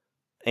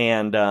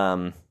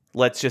 and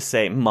let's just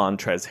say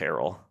Montrezl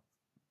Harrell.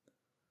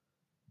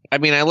 I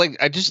mean,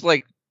 I just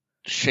like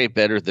Shai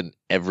better than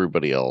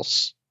everybody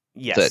else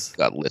that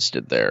got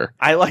listed there.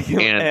 I like him,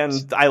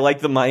 and I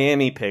like the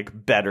Miami pick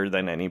better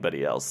than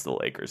anybody else the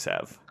Lakers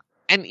have.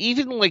 And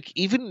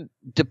even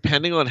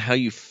depending on how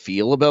you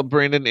feel about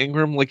Brandon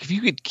Ingram, like if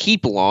you could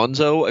keep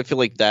Lonzo, I feel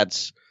like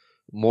that's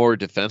more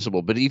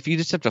defensible. But if you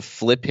just have to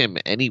flip him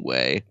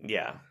anyway,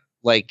 yeah,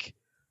 like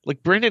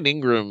Brandon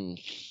Ingram,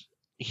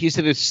 he's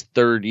in his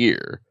 3rd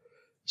year,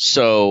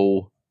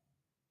 so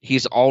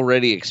he's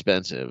already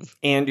expensive,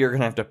 and you're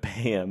gonna have to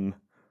pay him.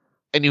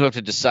 And you have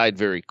to decide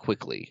very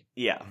quickly.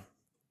 Yeah.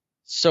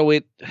 So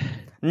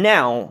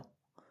Now,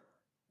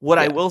 what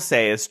I will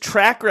say is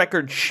track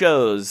record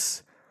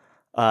shows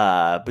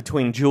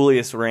between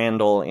Julius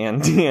Randle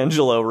and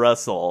D'Angelo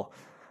Russell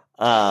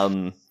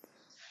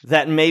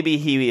that maybe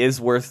he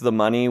is worth the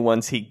money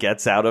once he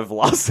gets out of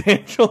Los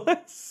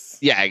Angeles.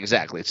 Yeah,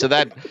 exactly. So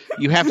that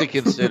you have to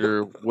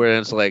consider where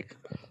it's like,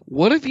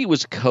 what if he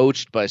was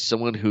coached by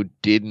someone who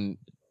didn't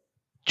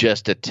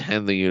just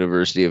attend the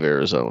University of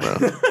Arizona?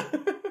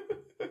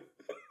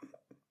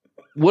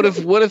 What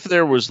if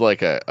there was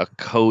like a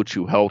coach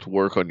who helped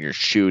work on your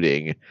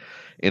shooting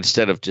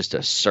instead of just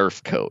a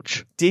surf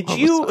coach? Did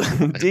you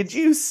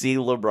see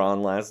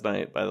LeBron last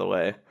night, by the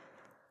way?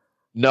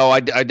 No,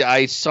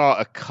 I saw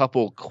a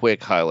couple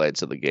quick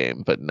highlights of the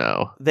game, but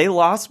no. They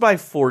lost by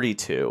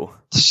 42.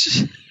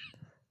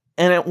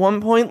 And at one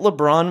point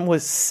LeBron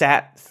was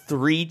sat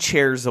 3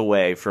 chairs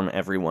away from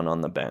everyone on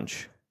the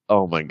bench.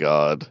 Oh my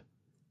god.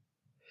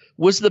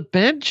 Was the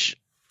bench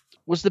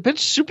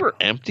super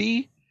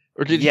empty?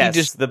 Or did he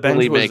just the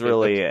bench was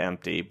really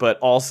empty, but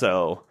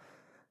also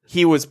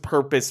he was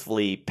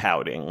purposefully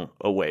pouting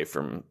away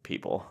from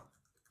people.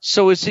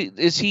 So is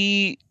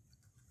he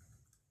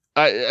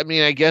I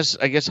mean, I guess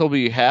he'll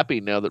be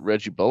happy now that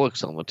Reggie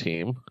Bullock's on the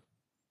team,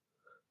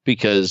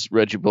 because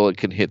Reggie Bullock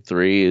can hit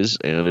threes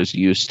and is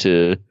used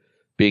to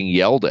being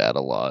yelled at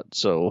a lot,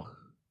 so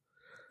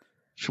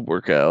should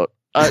work out.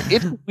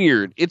 It's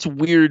weird. It's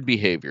weird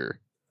behavior.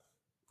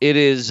 It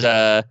is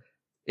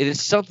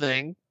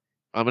something,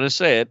 I'm going to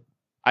say it,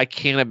 I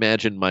can't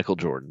imagine Michael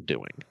Jordan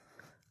doing.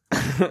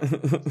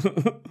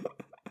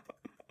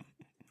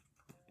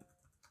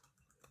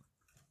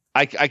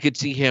 I could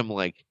see him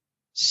like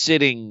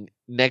sitting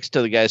next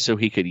to the guys so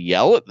he could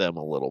yell at them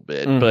a little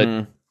bit,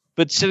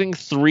 but sitting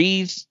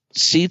 3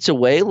 seats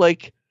away,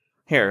 like,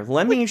 here,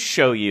 let me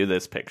show you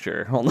this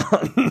picture. Hold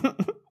on.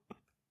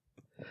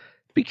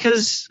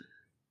 Because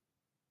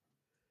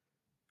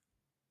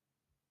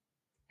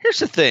here's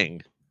the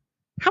thing.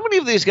 How many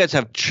of these guys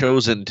have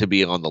chosen to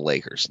be on the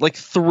Lakers? Like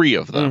 3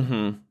 of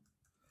them.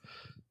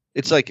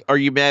 It's like, are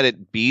you mad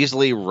at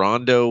Beasley,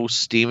 Rondo,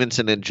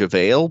 Stevenson, and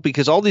JaVale?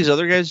 Because all these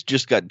other guys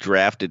just got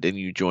drafted and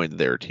you joined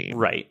their team.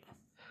 Right.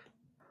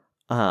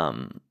 All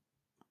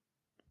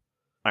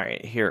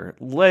right, here.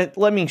 Let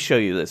me show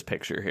you this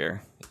picture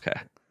here. Okay.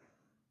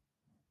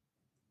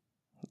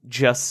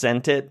 Just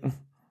sent it.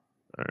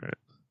 All right.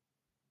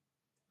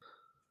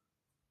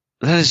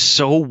 That is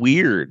so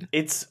weird.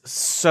 It's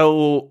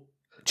so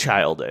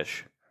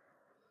childish.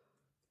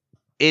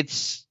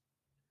 It's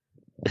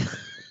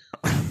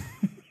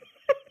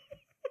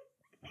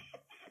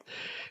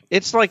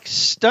it's like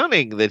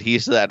stunning that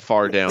he's that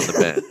far down the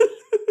bench.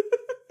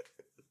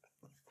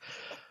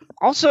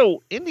 Also,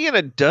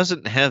 Indiana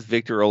doesn't have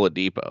Victor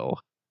Oladipo.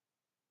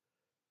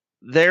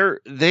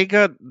 They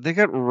got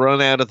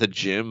run out of the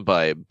gym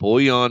by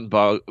Bojan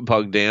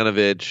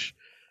Bogdanovic.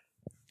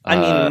 I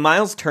mean,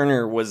 Miles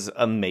Turner was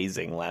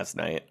amazing last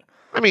night.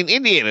 I mean,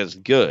 Indiana's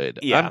good.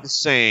 Yeah. I'm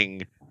just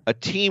saying, a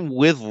team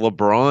with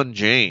LeBron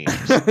James,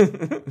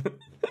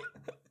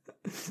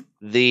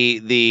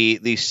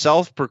 the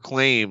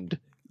self-proclaimed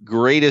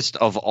greatest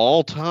of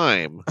all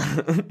time,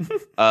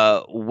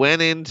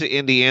 went into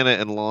Indiana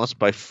and lost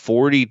by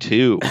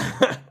 42,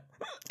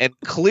 and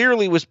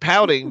clearly was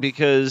pouting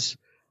because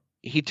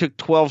he took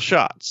 12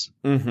 shots.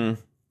 Mm-hmm.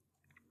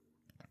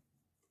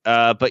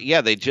 But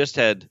yeah, they just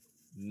had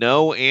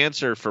no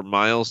answer for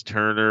Miles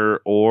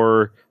Turner,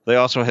 or they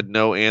also had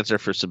no answer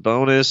for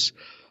Sabonis.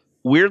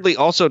 Weirdly,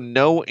 also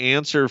no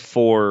answer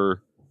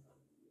for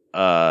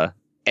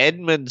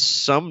Edmund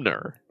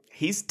Sumner.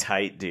 He's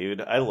tight,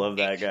 dude. I love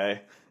that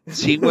guy.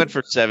 He went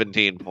for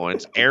 17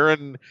 points.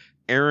 Aaron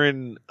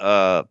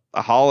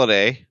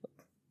Holiday.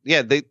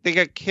 Yeah, they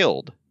got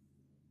killed.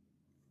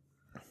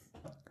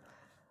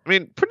 I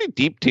mean, pretty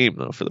deep team,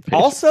 though, for the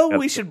Pacers. Also,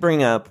 we should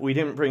bring up, we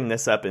didn't bring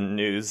this up in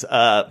news,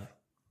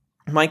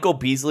 Michael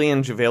Beasley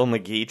and JaVale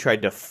McGee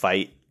tried to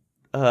fight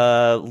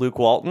Luke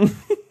Walton.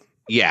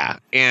 Yeah,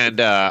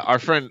 and our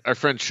friend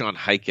Sean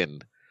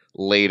Hyken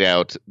laid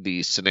out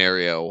the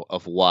scenario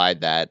of why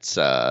that's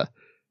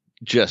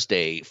just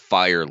a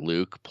fire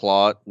Luke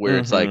plot, where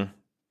it's like,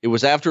 it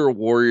was after a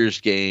Warriors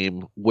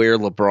game where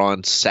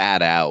LeBron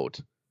sat out.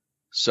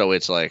 So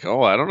it's like,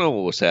 oh, I don't know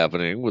what was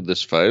happening with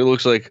this fight. It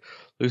looks like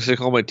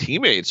all my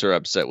teammates are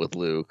upset with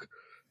Luke.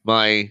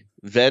 My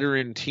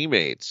veteran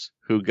teammates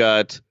who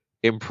got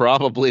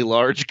improbably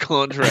large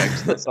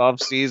contracts this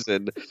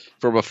offseason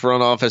from a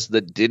front office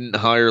that didn't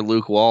hire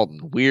Luke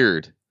Walton.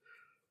 Weird.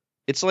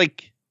 It's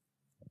like,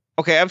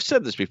 okay, I've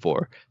said this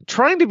before.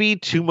 Trying to be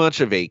too much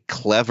of a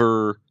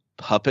clever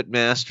puppet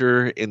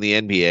master in the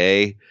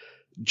NBA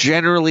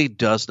generally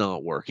does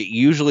not work. It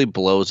usually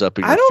blows up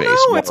in your face. I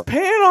don't know. It's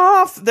paying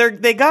off.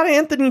 They got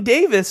Anthony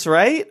Davis,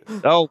 right?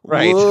 Oh,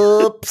 right.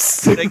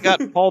 Whoops. They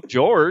got Paul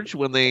George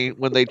when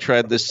they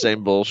tried this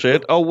same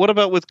bullshit. Oh, what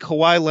about with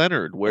Kawhi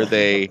Leonard, where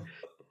they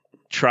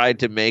tried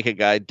to make a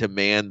guy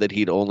demand that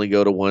he'd only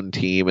go to one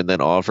team and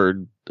then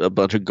offered a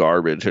bunch of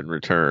garbage in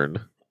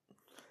return?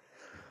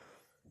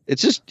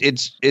 It's just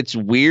it's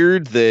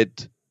weird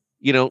that,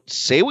 you know,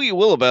 say what you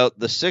will about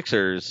the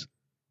Sixers.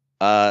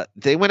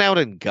 They went out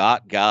and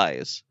got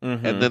guys,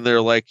 and then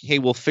they're like, "Hey,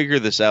 we'll figure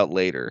this out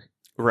later."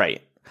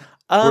 Right.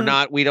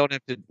 We don't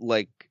have to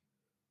like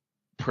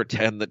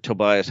pretend that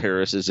Tobias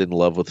Harris is in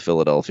love with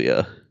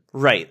Philadelphia.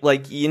 Right.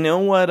 Like, you know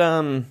what?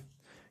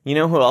 You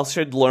know who else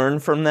should learn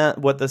from that?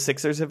 What the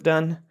Sixers have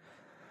done?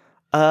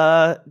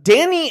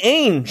 Danny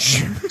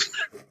Ainge.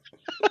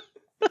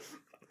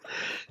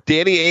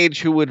 Danny Ainge,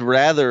 who would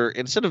rather,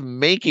 instead of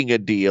making a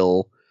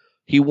deal,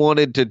 he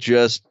wanted to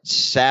just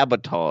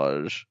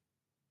sabotage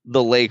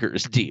the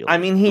Lakers deal. I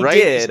mean, he right?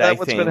 did. Is that I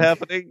what's think been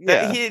happening?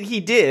 Yeah, he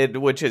did,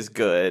 which is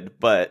good.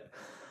 But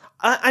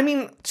I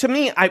mean, to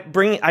me, I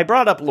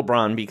brought up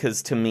LeBron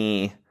because to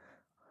me,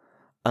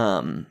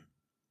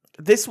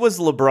 this was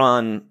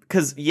LeBron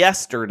because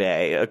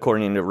yesterday,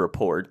 according to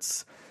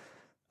reports,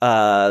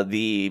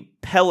 the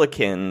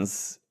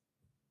Pelicans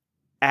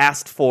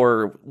asked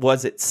for,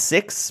 was it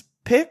 6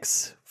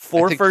 picks?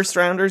 4 first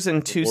rounders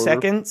in 2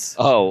 seconds.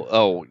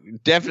 Oh,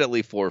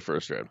 definitely 4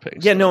 first round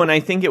picks. Yeah, no, and I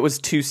think it was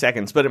 2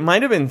 seconds, but it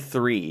might have been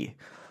 3.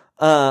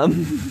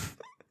 And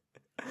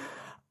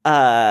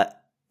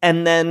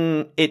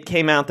then it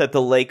came out that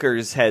the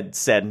Lakers had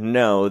said,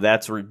 no,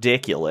 that's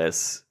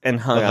ridiculous,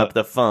 and hung up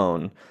the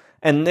phone.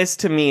 And this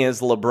to me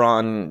is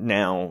LeBron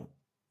now,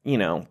 you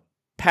know,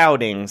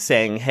 pouting,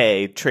 saying,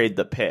 hey, trade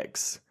the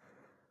picks.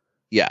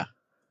 Yeah.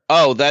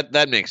 Oh,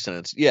 that makes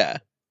sense. Yeah.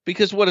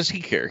 Because what does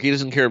he care? He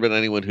doesn't care about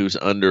anyone who's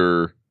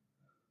under,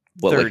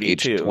 what, 32. like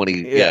age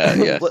 20?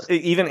 Yeah.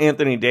 Even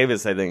Anthony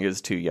Davis, I think,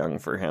 is too young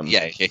for him.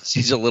 Yeah,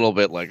 he's a little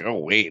bit like, oh,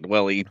 wait,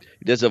 well, he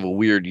does have a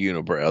weird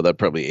unibrow. That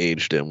probably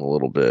aged him a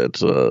little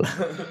bit.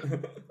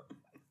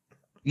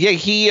 Yeah,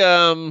 he,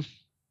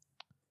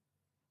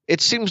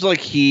 it seems like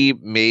he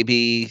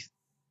maybe,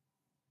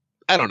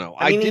 I don't know.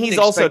 I mean, he's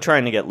also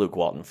trying to get Luke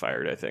Walton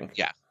fired, I think.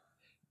 Yeah.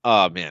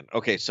 Oh, man.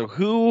 Okay, so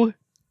who...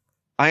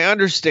 I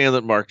understand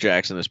that Mark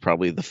Jackson is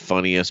probably the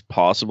funniest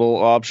possible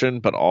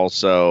option, but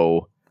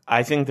also...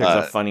 I think there's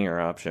a funnier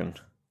option.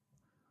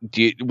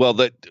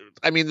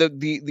 I mean,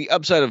 the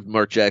upside of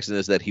Mark Jackson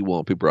is that he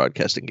won't be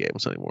broadcasting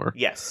games anymore.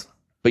 Yes.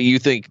 But do you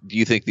think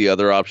the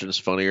other option is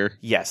funnier?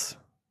 Yes.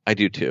 I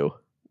do too.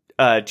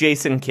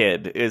 Jason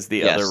Kidd is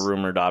the other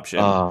rumored option.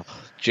 Oh,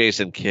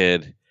 Jason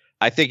Kidd.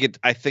 I think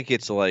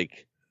it's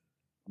like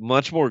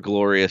much more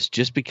glorious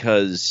just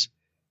because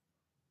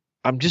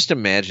I'm just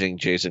imagining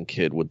Jason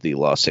Kidd with the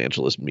Los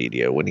Angeles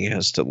media when he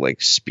has to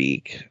like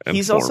speak.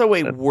 He's also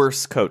a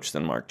worse coach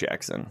than Mark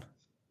Jackson.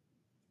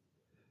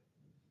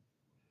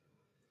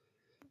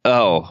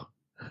 Oh.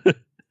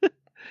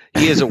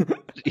 he is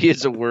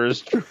a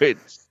worse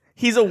choice.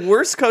 He's a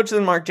worse coach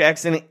than Mark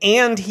Jackson,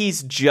 and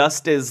he's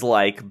just as,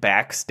 like,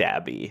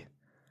 backstabby.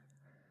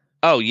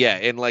 Oh, yeah,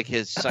 and, like,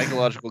 his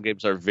psychological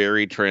games are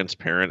very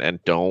transparent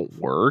and don't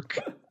work.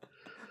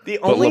 The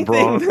only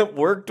thing that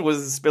worked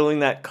was spilling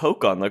that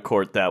Coke on the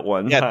court that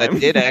one time. Yeah, that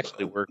did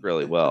actually work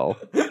really well.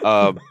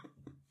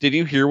 Did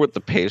you hear what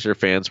the Pacer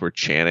fans were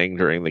chanting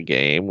during the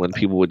game when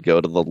people would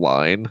go to the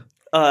line?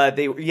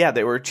 They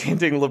were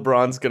chanting,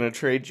 LeBron's gonna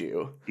trade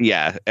you.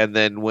 Yeah, and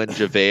then when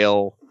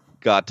JaVale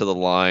got to the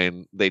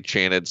line, they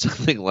chanted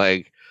something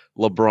like,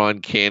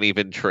 LeBron can't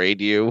even trade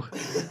you.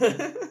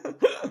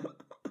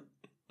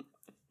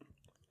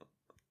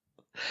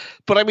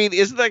 But I mean,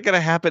 isn't that going to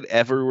happen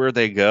everywhere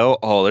they go?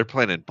 Oh, they're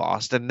playing in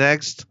Boston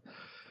next?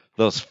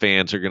 Those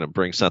fans are going to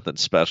bring something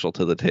special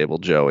to the table,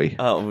 Joey.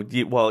 Oh,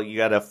 well, you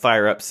got to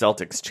fire up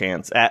Celtics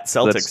Chants at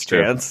Celtics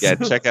Chants. Yeah,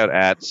 check out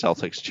at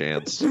Celtics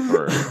Chants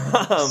for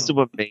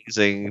some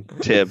amazing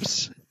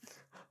tips.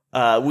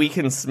 We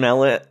can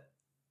smell it.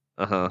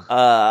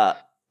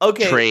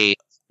 Okay. Trade.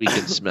 We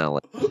can smell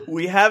it.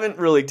 We haven't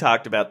really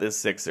talked about this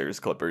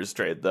Sixers-Clippers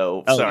trade,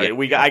 though. Oh, Sorry,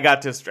 yeah. I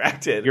got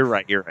distracted. You're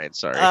right.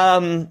 Sorry.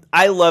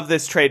 I love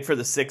this trade for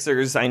the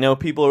Sixers. I know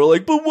people are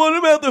like, but what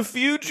about the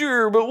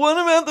future?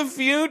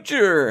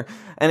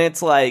 And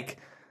it's like,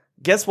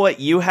 guess what?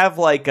 You have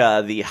like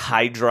the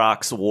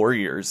Hydrox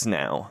Warriors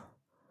now.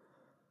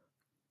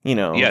 You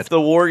know, if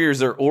the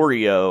Warriors are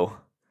Oreo,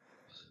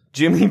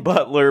 Jimmy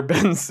Butler,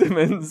 Ben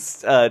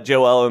Simmons,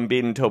 Joel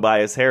Embiid, and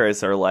Tobias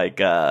Harris are like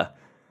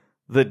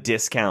the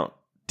discount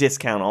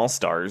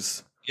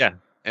all-stars. Yeah,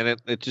 and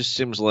it just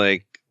seems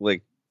like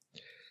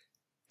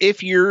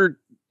if you're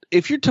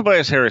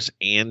Tobias Harris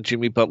and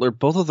Jimmy Butler,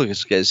 both of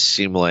those guys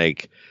seem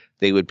like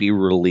they would be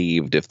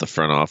relieved if the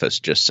front office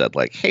just said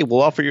like, "Hey,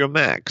 we'll offer you a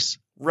max."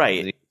 Right.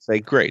 And you say,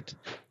 "Great."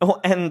 Oh,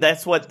 and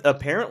that's what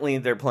apparently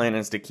their plan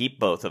is, to keep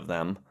both of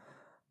them.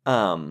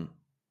 And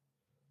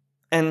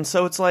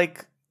so it's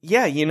like,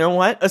 yeah, you know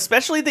what?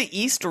 Especially the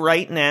East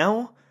right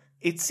now,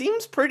 it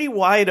seems pretty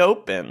wide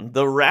open.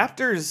 The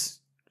Raptors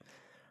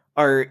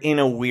are in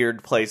a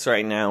weird place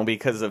right now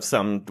because of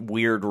some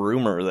weird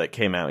rumor that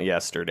came out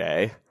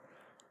yesterday.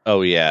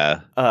 Oh,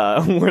 yeah.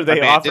 Where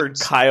they offered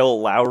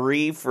Kyle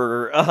Lowry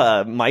for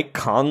Mike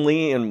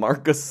Conley and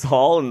Marc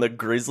Gasol, and the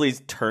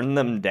Grizzlies turned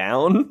them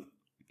down.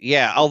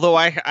 Yeah, although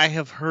I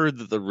have heard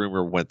that the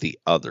rumor went the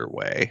other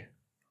way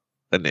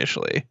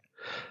initially.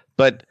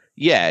 But,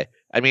 yeah,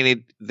 I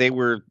mean,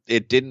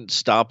 it didn't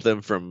stop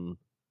them from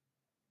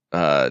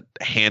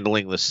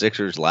handling the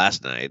Sixers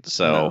last night.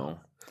 So No.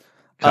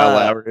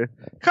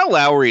 Kyle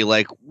Lowry,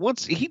 like,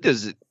 once he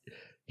does it,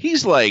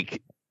 he's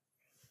like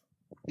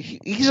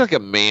a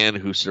man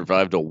who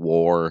survived a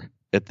war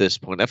at this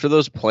point. After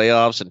those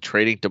playoffs and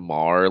trading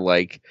DeMar,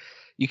 like,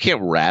 you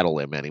can't rattle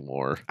him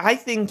anymore. I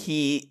think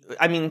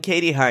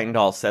Katie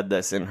Heindall said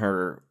this in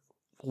her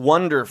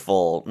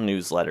wonderful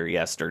newsletter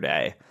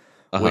yesterday,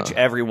 which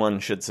everyone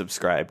should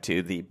subscribe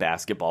to, the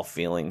Basketball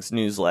Feelings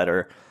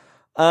newsletter.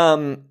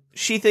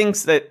 She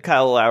thinks that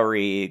Kyle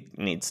Lowry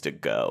needs to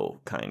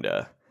go, kind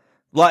of.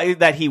 Like,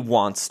 that he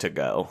wants to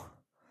go.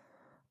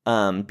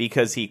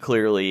 Because he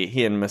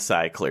and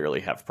Masai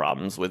clearly have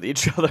problems with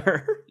each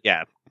other.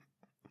 Yeah.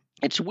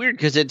 It's weird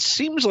because it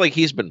seems like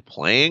he's been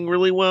playing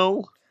really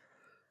well.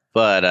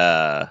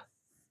 But,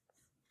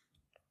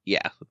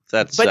 yeah.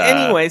 But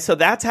anyway, so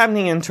that's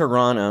happening in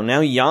Toronto.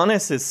 Now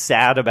Giannis is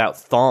sad about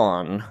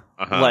Thon.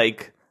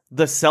 Like,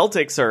 the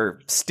Celtics are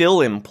still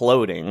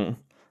imploding.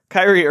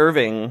 Kyrie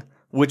Irving,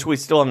 which we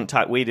still haven't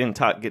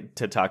get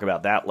to talk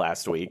about that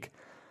last week.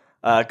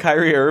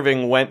 Kyrie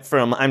Irving went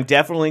from, I'm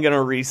definitely going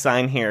to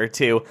re-sign here,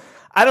 to,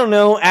 I don't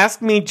know,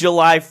 ask me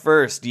July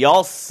 1st.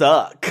 Y'all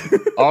suck.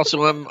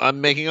 Also,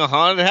 I'm making a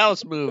haunted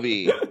house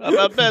movie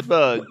about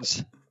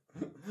bedbugs.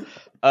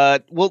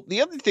 Well,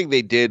 the other thing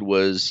they did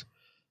was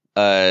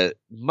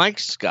Mike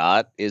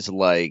Scott is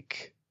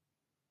like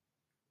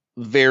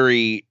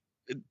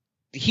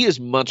he is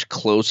much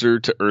closer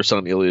to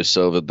Ersan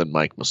Ilyasova than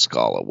Mike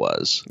Muscala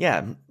was.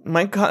 Yeah,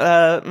 Mike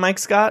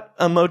Scott,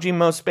 emoji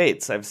Mo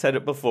Spates. I've said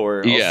it before.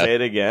 I'll say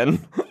it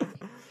again.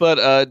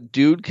 But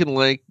dude can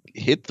like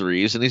hit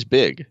threes and he's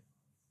big.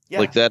 Yeah.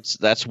 Like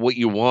that's what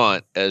you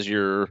want as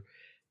your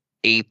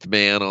eighth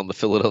man on the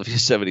Philadelphia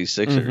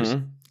 76ers.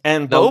 Mm-hmm.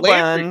 And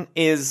Boban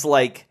is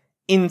like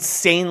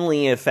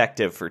insanely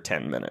effective for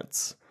 10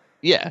 minutes.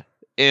 Yeah,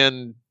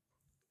 and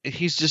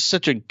he's just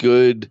such a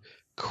good,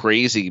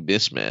 crazy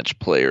mismatch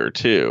player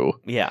too.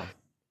 Yeah.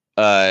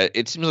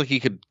 it seems like he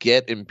could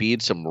get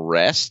Embiid some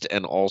rest,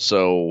 and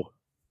also,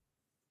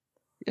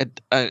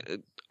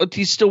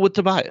 he's still with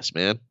Tobias,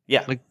 man.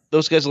 Yeah, like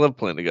those guys love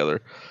playing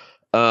together.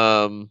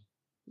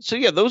 So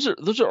yeah, those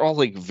are all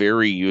like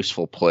very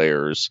useful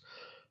players.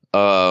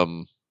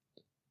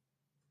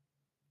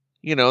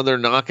 You know, they're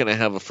not going to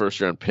have a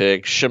first round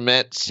pick.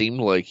 Shamet seemed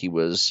like he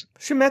was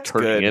Shamet's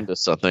turning good. into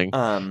something.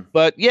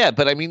 But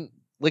I mean,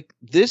 like,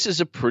 this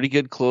is a pretty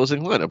good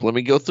closing lineup. Let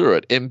me go through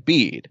it.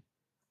 Embiid,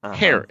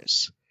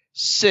 Harris,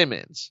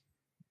 Simmons,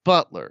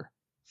 Butler,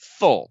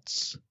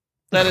 Fultz.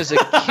 That is a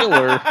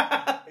killer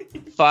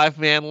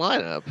 5-man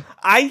lineup.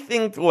 I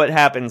think what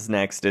happens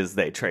next is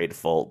they trade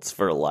Fultz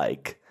for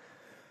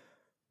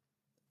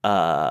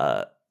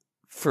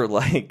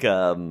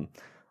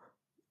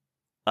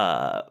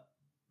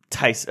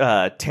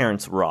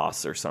Terrence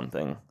Ross or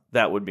something.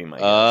 That would be my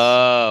guess.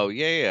 Oh,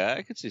 yeah,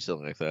 I could see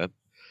something like that.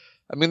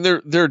 I mean,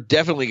 they're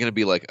definitely going to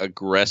be like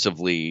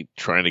aggressively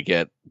trying to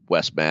get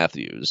Wes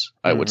Matthews.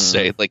 I would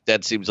say, like,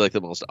 that seems like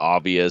the most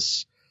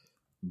obvious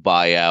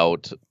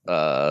buyout.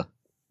 I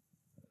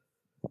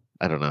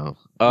don't know.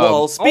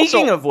 Well,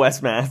 speaking of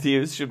Wes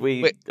Matthews, should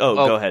we?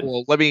 Go ahead.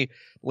 Well, let me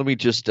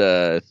just.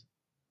 I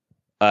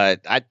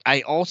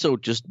also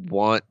just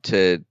want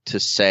to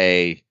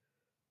say,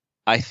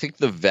 I think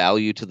the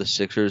value to the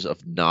Sixers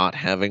of not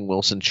having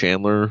Wilson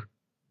Chandler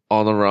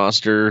on the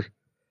roster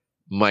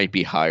might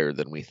be higher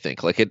than we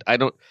think. Like, I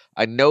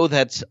know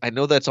that's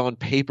on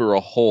paper a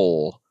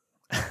hole,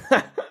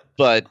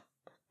 but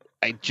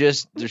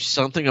there's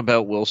something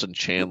about Wilson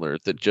Chandler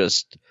that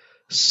just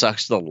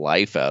sucks the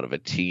life out of a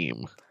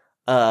team.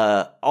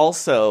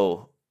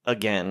 Also,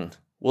 again,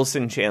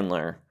 Wilson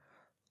Chandler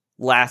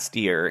last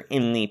year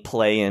in the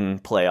play-in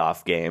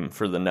playoff game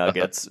for the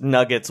Nuggets,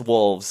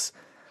 Nuggets-Wolves,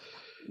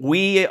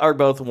 we are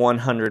both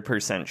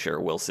 100% sure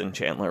Wilson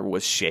Chandler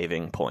was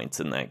shaving points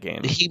in that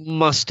game. He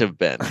must have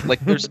been.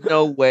 Like, there's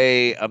no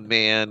way a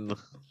man,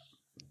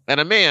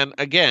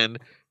 again,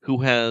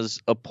 who has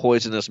a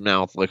poisonous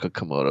mouth like a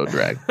Komodo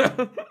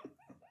dragon.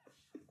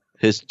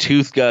 His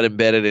tooth got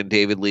embedded in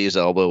David Lee's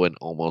elbow and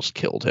almost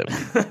killed him.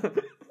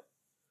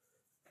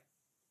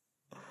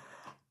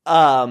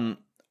 All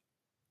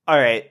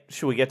right,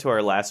 should we get to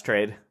our last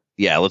trade?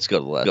 Yeah, let's go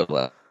to the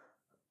last.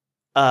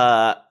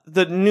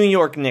 The New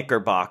York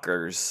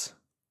Knickerbockers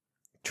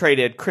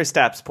traded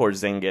Kristaps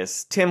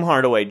Porzingis, Tim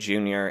Hardaway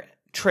Jr.,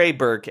 Trey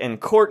Burke, and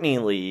Courtney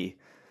Lee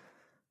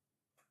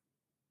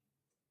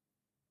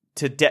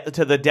to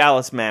the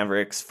Dallas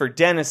Mavericks for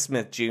Dennis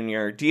Smith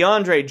Jr.,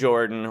 DeAndre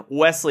Jordan,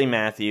 Wesley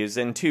Matthews,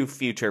 and 2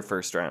 future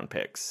first-round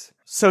picks.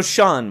 So,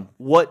 Sean,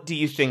 what do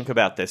you think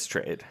about this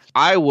trade?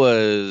 I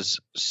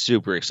was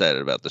super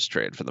excited about this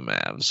trade for the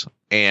Mavs.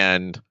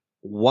 And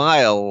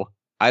while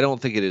I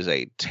don't think it is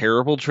a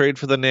terrible trade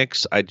for the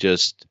Knicks, I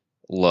just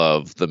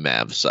love the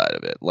Mavs side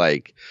of it.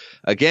 Like,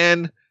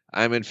 again,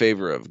 I'm in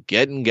favor of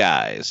getting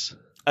guys.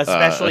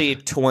 Especially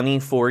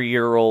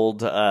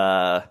 24-year-old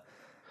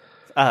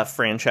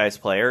franchise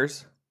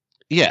players.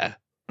 Yeah.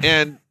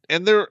 And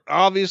there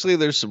obviously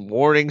there's some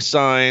warning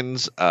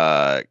signs.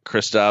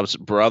 Kristaps'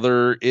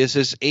 brother is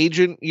his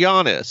agent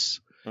Giannis.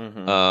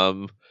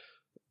 Mm-hmm.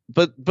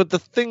 But the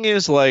thing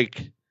is,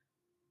 like,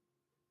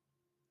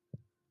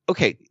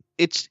 okay,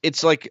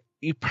 it's like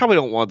you probably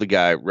don't want the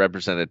guy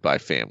represented by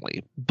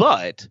family,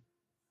 but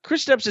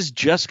Kristaps is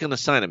just going to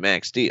sign a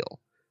max deal.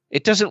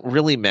 It doesn't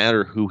really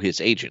matter who his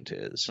agent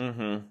is.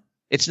 Mm-hmm.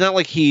 It's not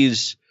like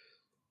he's,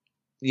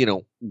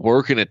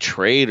 working a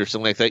trade or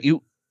something like that.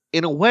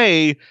 In a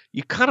way,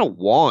 you kind of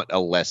want a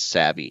less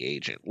savvy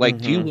agent. Like,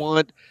 do you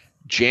want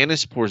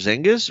Giannis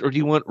Porzingis or do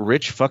you want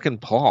Rich fucking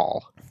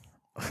Paul?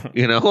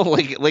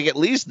 Like at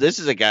least this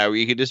is a guy where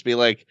you could just be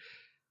like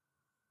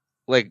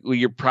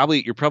you're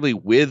probably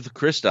with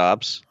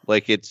Kristaps.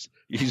 Like, he's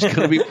going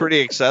to be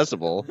pretty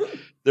accessible.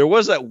 There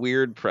was that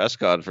weird press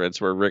conference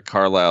where Rick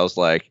Carlisle's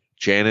like,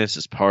 Giannis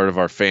is part of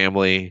our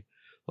family,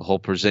 the whole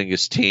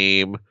Porzingis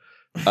team.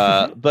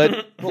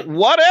 But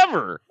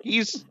whatever.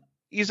 He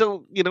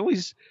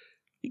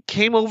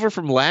came over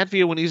from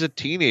Latvia when he's a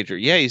teenager.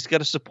 Yeah, he's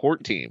got a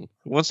support team.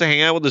 He wants to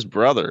hang out with his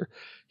brother.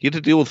 He had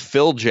to deal with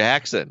Phil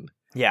Jackson.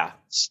 Yeah.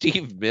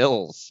 Steve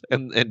Mills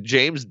and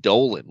James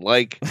Dolan.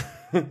 That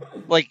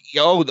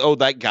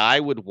guy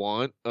would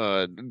want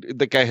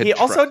that guy had. He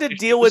also had to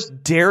deal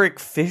with Derek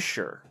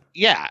Fisher.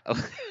 Yeah.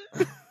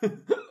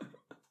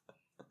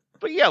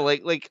 But yeah,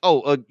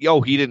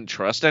 he didn't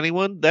trust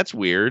anyone? That's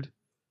weird.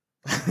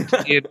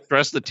 He didn't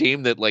trust the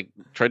team that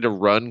tried to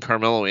run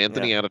Carmelo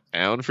Anthony out of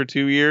town for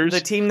 2 years. The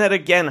team that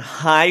again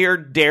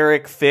hired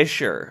Derek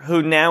Fisher,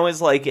 who now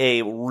is like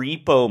a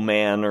repo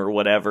man or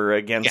whatever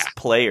against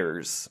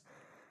players.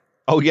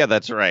 Oh yeah,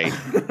 that's right.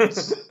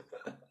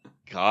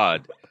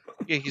 God,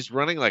 yeah, he's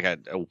running like a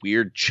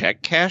weird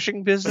check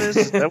cashing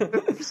business.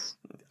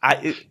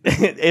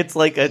 It's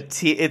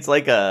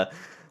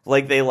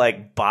like they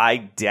buy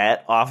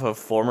debt off of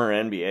former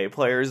NBA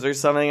players or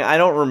something. I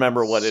don't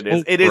remember what it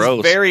is. It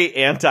is very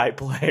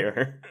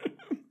anti-player.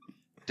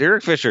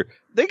 Derek Fisher,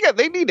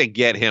 They need to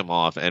get him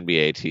off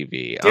NBA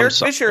TV. Derek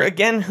Fisher,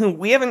 again, who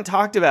we haven't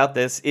talked about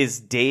this, is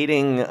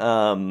dating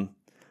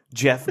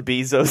Jeff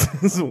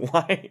Bezos'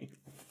 wife.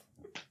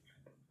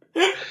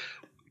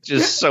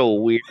 Just so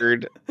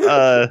weird.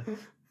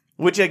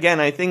 Which, again,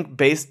 I think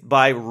based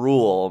by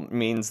rule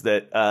means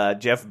that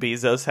Jeff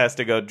Bezos has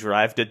to go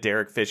drive to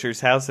Derek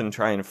Fisher's house and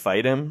try and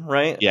fight him,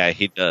 right? Yeah,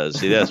 he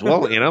does.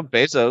 Well,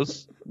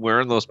 Bezos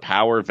wearing those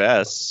power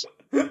vests.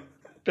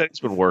 He's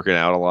been working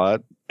out a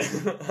lot.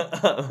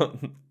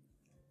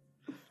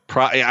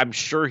 I'm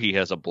sure he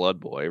has a blood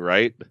boy,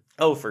 right?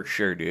 Oh, for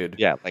sure, dude.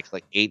 Yeah, like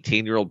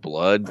 18-year-old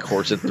blood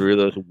coursing through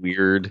those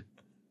weird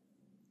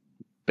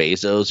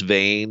Bezos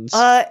veins.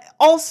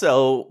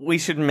 Also, we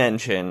should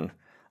mention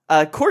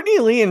Courtney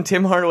Lee and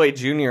Tim Hardaway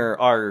Jr.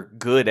 are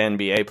good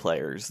NBA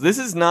players. This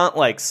is not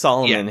like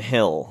Solomon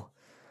Hill.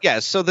 Yeah,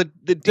 so the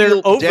deal,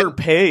 they're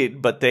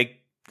overpaid, but they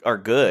are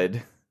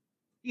good.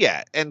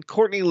 Yeah, and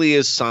Courtney Lee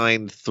is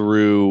signed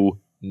through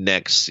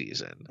next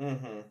season.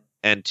 Mm-hmm.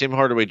 And Tim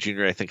Hardaway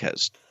Jr., I think,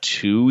 has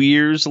 2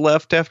 years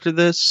left after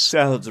this.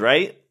 Sounds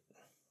right.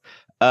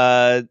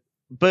 But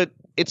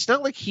it's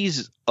not like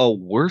he's a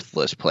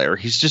worthless player.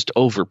 He's just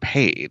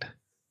overpaid.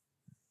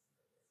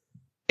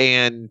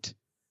 And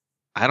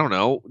I don't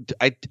know.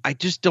 I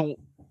just don't.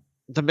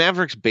 The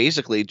Mavericks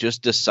basically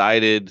just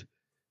decided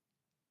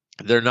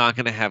they're not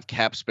going to have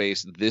cap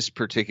space this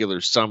particular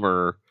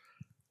summer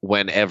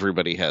when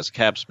everybody has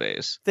cap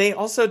space. They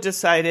also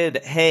decided,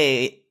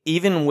 hey,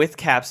 even with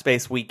cap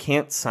space, we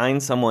can't sign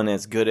someone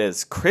as good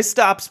as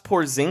Kristaps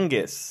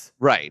Porzingis.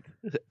 Right.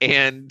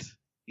 And,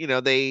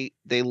 they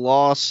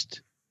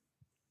lost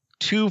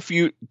two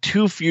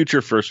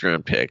future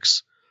first-round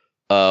picks,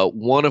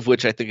 one of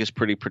which I think is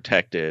pretty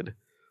protected.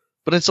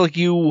 But it's like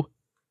I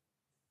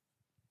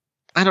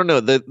don't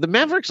know. The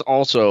Mavericks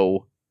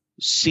also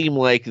seem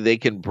like they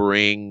can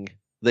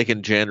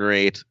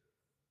generate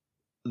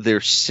their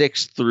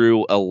 6th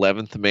through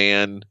 11th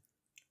man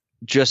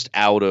just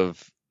out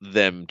of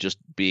them just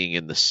being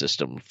in the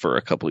system for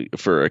a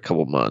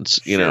couple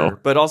months, you know.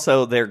 But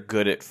also they're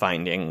good at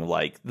finding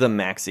like the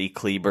Maxi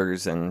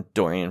Klebers and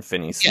Dorian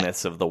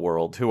Finney-Smiths of the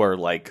world who are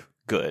like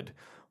good.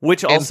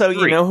 Which also,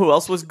 you know who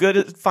else was good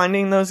at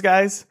finding those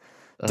guys?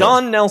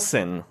 Don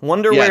Nelson.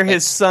 Wonder where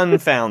his son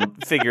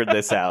figured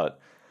this out.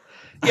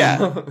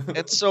 Yeah.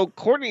 And so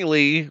Courtney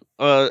Lee,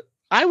 I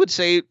would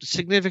say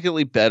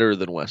significantly better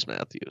than Wes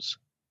Matthews.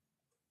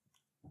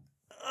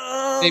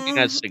 Maybe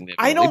not significantly.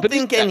 I don't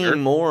think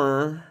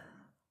anymore.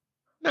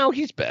 No,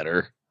 he's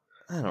better.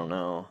 I don't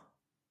know.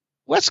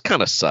 Wes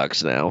kind of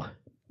sucks now.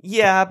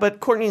 Yeah, but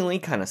Courtney Lee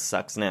kind of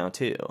sucks now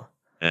too.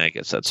 I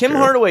guess that's Tim true.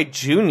 Hardaway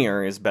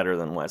Jr. is better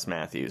than Wes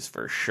Matthews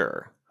for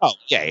sure. Oh,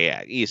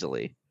 yeah,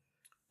 easily.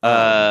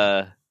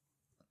 Yeah,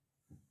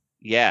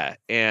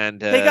 and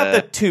they got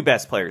the 2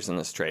 best players in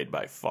this trade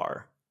by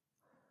far.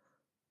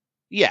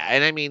 Yeah,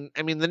 and I mean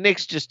the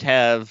Knicks just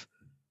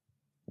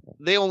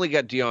they only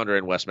got DeAndre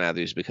and Wes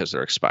Matthews because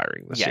they're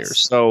expiring this year.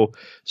 So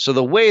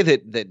the way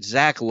that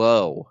Zach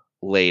Lowe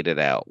laid it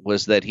out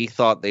was that he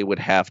thought they would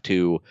have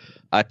to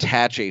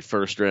attach a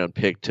first-round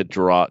pick to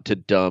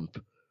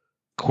dump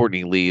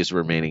Courtney Lee's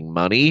remaining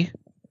money.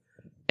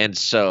 And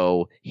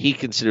so he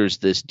considers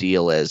this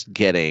deal as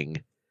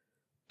getting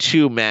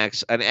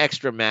an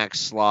extra max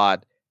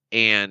slot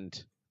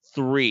and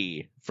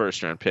 3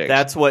 first-round picks.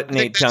 That's what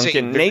Nate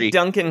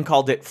Duncan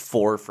called it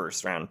 4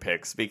 first-round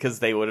picks because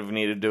they would have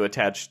needed to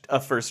attach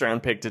a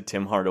first-round pick to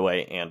Tim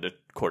Hardaway and to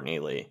Courtney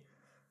Lee.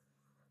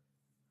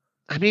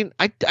 I mean,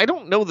 I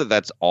don't know that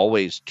that's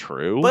always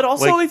true. But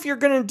also, if you're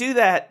going to do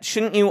that,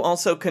 shouldn't you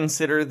also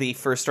consider the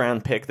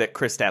first-round pick that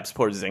Kristaps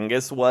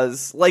Porzingis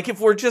was? Like, if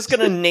we're just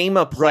going to name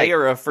a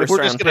player a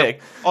first-round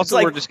pick, also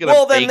it's we're like, just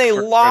gonna then they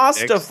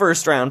lost a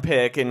first-round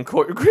pick in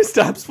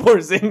Kristaps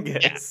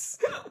Porzingis.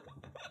 Yeah.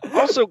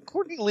 Also,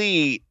 Courtney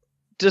Lee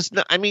does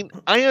not. I mean,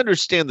 I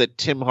understand that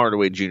Tim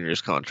Hardaway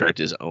Jr.'s contract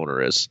is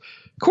onerous.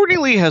 Courtney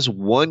Lee has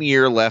 1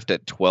 year left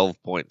at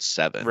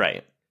 12.7.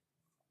 Right.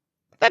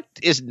 That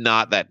is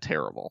not that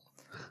terrible.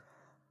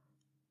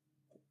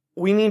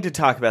 We need to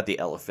talk about the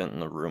elephant in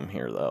the room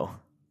here, though.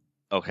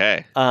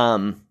 Okay.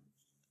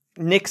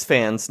 Knicks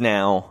fans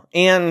now,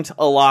 and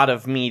a lot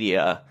of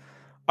media,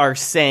 are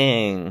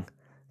saying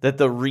that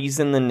the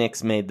reason the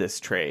Knicks made this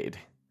trade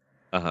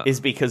is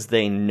because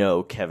they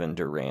know Kevin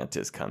Durant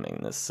is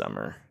coming this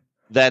summer.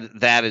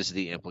 That is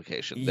the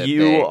implication.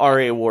 You are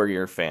a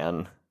Warrior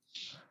fan.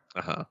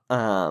 Uh-huh.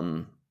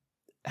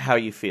 How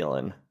you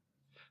feeling?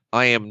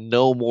 I am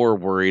no more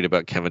worried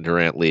about Kevin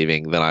Durant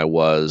leaving than I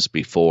was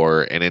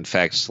before, and in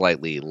fact,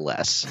 slightly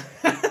less.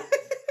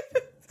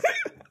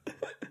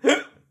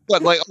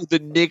 But the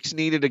Knicks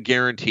needed a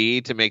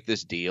guarantee to make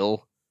this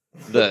deal.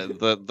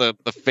 The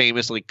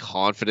famously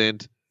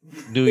confident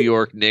New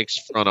York Knicks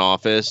front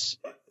office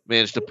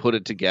managed to put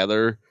it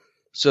together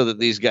so that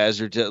these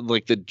guys are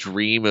like the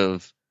dream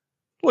of.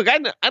 Look,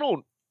 I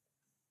don't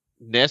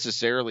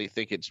necessarily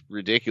think it's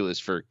ridiculous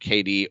for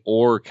KD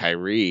or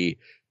Kyrie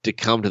to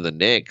come to the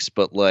Knicks,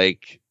 but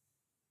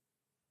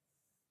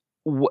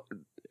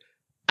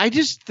I I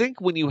just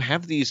think when you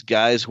have these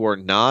guys who are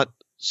not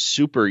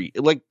super,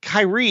 like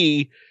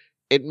Kyrie,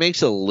 it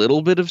makes a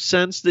little bit of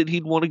sense that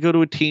he'd want to go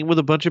to a team with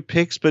a bunch of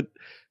picks, but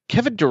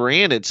Kevin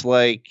Durant, it's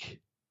like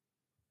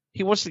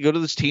he wants to go to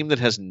this team that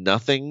has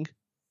nothing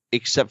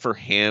except for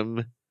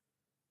him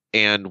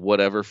and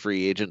whatever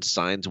free agent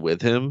signs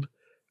with him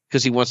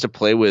because he wants to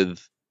play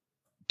with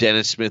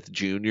Dennis Smith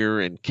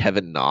Jr. and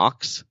Kevin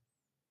Knox.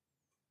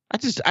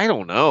 I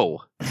don't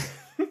know.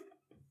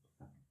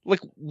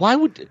 Like, why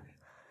would...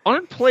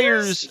 Aren't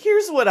players...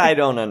 Here's what I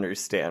don't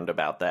understand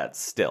about that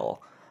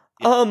still.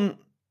 So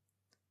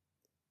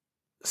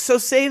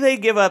say they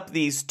give up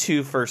these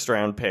 2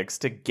 first-round picks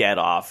to get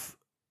off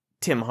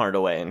Tim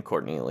Hardaway and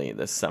Courtney Lee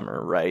this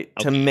summer, right?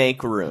 Okay. To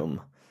make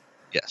room.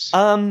 Yes.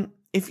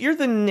 If you're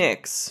the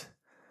Knicks,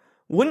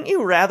 wouldn't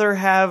you rather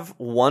have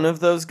one of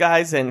those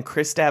guys and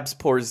Kristaps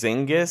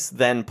Porzingis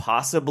than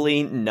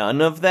possibly none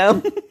of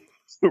them?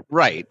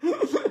 Right.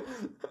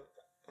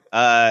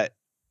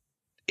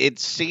 It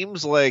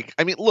seems like,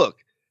 I mean, look,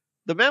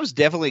 the Mavs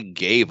definitely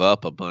gave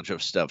up a bunch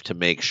of stuff to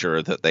make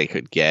sure that they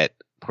could get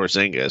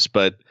Porzingis,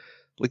 but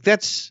like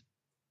that's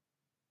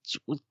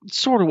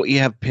sort of what you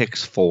have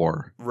picks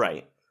for.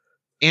 Right.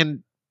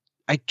 And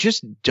I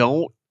just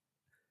don't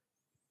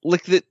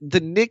like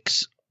the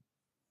Knicks.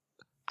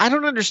 I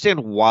don't understand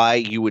why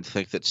you would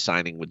think that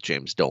signing with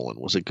James Dolan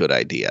was a good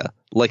idea.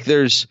 Like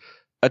there's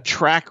a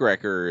track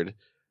record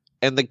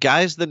and the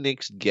guys the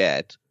Knicks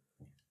get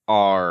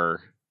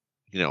are,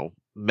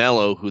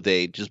 Melo, who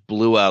they just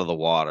blew out of the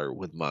water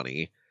with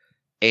money,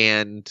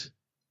 and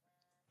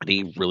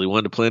he really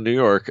wanted to play in New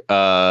York.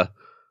 But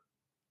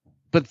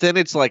then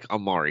it's like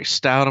Amari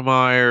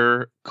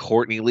Stoudemire,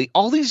 Courtney Lee,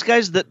 all these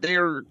guys that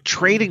they're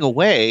trading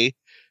away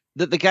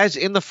that the guys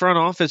in the front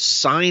office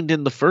signed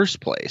in the first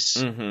place.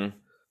 Mm-hmm.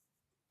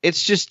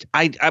 It's just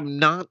I'm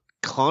not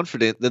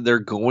confident that they're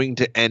going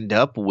to end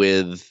up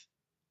with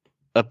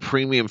a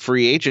premium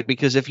free agent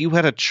because if you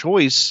had a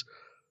choice,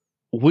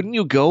 wouldn't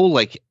you go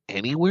like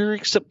anywhere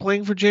except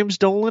playing for James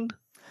Dolan?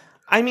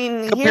 I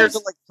mean, compared to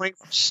like playing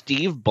for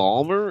Steve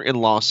Ballmer in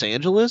Los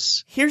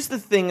Angeles. Here's the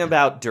thing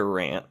about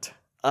Durant.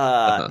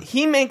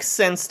 He makes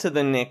sense to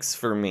the Knicks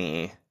for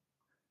me.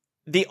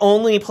 The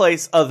only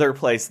other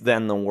place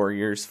than the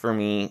Warriors for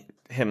me,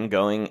 him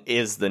going,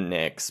 is the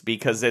Knicks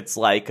because it's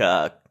like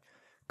a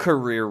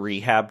career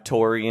rehab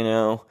tour,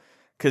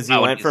 because he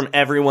went from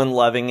everyone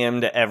loving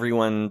him to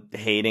everyone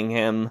hating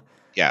him.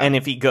 Yeah. And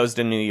if he goes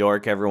to New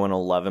York, everyone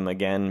will love him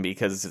again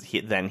because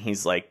then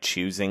he's like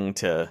choosing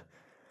to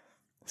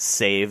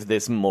save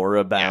this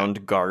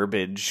moribund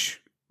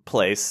garbage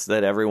place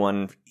that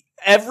everyone,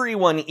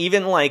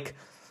 even like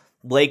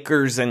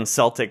Lakers and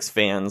Celtics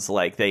fans,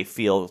 like they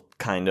feel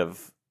kind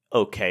of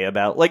okay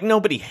about. Like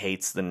nobody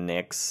hates the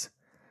Knicks.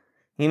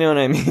 You know what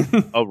I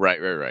mean? Oh,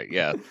 right.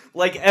 Yeah.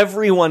 Like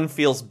everyone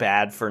feels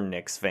bad for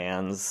Knicks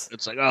fans.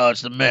 It's like, oh,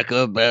 it's the mecca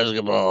of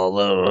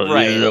basketball.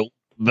 Right.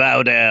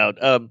 Bow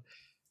down.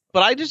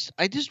 But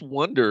I just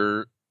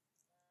wonder,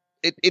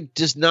 it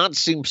does not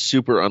seem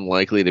super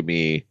unlikely to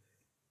me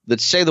that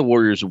say the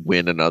Warriors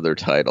win another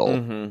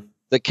title,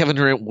 that Kevin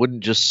Durant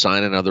wouldn't just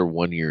sign another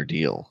 1-year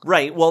deal.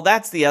 Right. Well,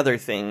 that's the other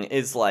thing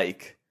is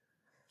like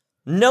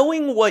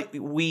knowing what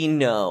we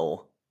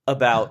know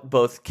about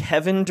both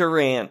Kevin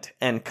Durant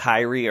and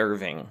Kyrie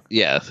Irving.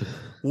 Yeah.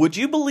 Would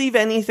you believe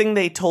anything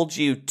they told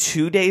you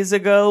 2 days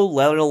ago,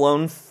 let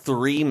alone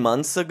 3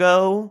 months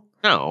ago?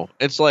 No,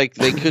 it's like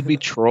they could be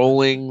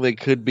trolling. They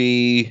could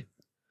be.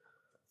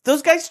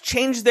 Those guys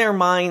change their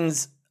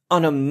minds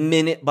on a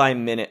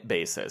minute-by-minute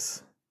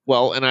basis.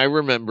 Well, and I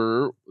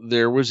remember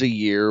there was a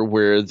year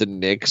where the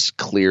Knicks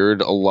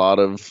cleared a lot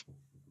of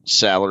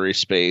salary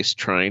space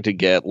trying to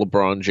get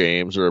LeBron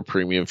James or a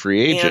premium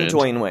free agent. And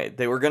Dwayne Wade.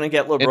 They were going to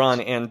get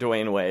LeBron and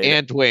Dwayne Wade.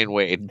 And Dwayne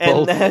Wade.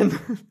 Both.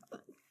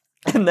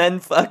 And then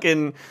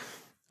fucking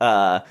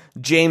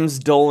James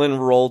Dolan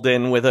rolled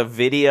in with a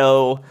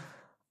video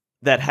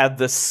that had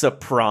the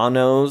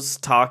Sopranos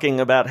talking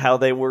about how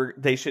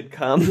they should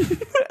come.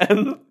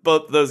 And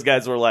both those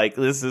guys were like,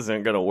 this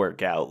isn't going to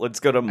work out. Let's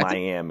go to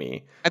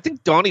Miami. I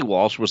think Donnie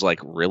Walsh was like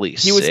really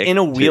sick. He was in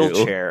a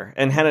wheelchair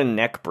and had a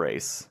neck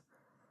brace.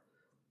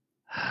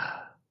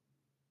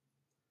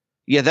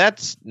 Yeah,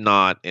 that's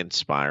not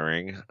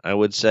inspiring, I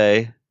would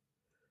say.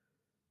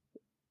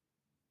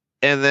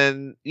 And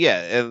then,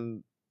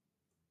 and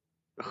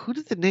who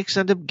did the Knicks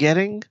end up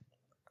getting?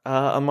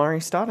 Amari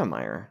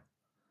Stoudemire.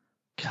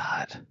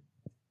 God.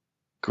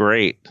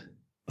 Great.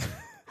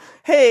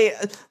 Hey,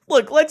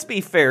 look, let's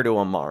be fair to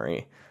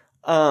Amari.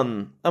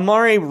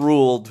 Amari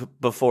ruled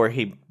before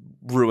he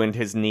ruined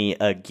his knee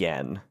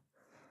again.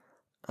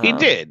 He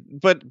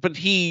did, but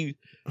he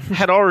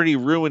had already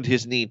ruined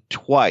his knee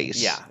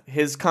twice. Yeah,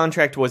 his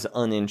contract was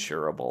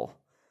uninsurable.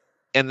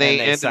 And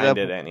they signed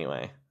it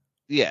anyway.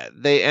 Yeah,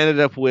 they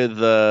ended up with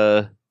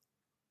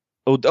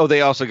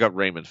they also got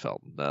Raymond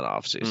Felton that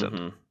offseason.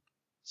 Mm-hmm.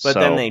 But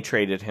then they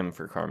traded him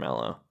for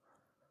Carmelo.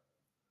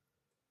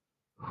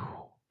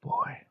 Oh,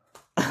 boy.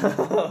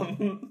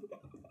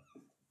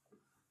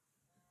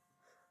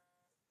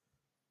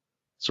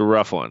 It's a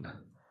rough one.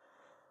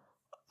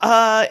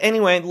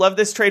 Anyway, love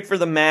this trade for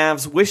the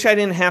Mavs. Wish I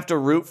didn't have to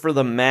root for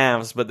the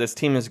Mavs, but this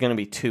team is going to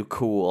be too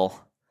cool.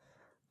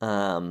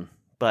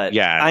 But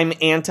yeah. I'm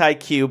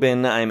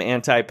anti-Cuban. I'm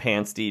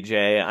anti-Pants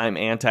DJ. I'm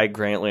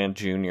anti-Grantland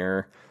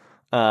Jr.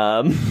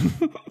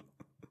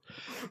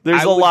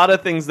 There's a lot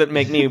of things that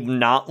make me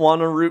not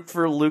want to root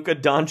for Luka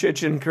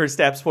Doncic and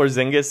Kristaps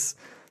Porzingis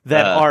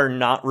that are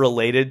not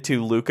related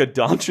to Luka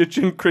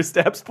Doncic and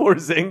Kristaps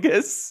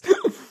Porzingis.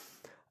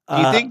 Do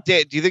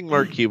you think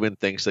Mark Cuban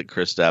thinks that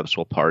Kristaps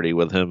will party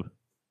with him?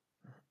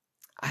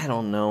 I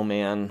don't know,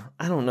 man.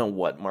 I don't know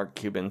what Mark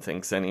Cuban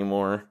thinks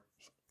anymore.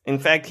 In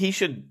fact, he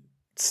should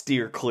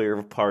steer clear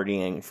of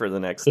partying for the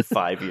next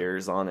 5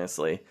 years,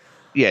 honestly.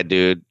 Yeah,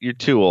 dude, you're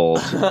too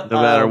old. No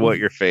matter what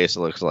your face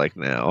looks like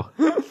now.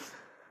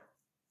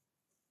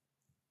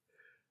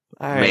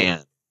 All right.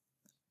 Man.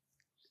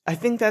 I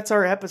think that's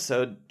our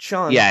episode.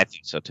 Sean. Yeah, I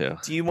think so too.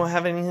 Do you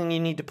have anything you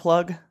need to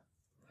plug?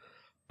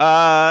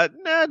 No,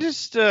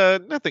 just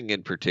nothing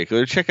in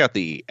particular. Check out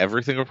the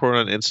Everything Report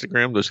on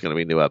Instagram. There's going to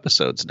be new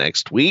episodes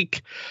next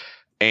week.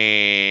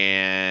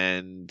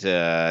 And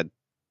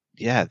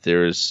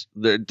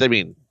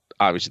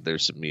obviously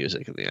there's some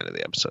music at the end of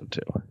the episode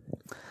too.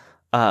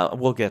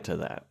 We'll get to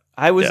that.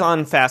 I was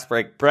on Fast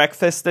Break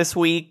Breakfast this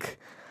week.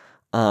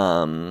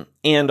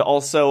 And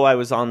also I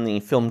was on the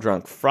Film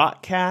Drunk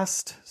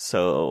Frotcast,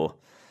 so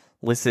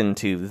listen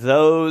to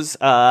those.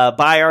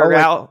 Buy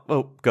our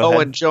go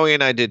ahead. And Joey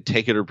and I did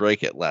Take It or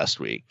Break It last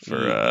week for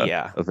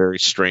a very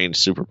strange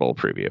Super Bowl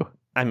preview.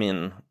 I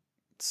mean,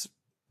 it's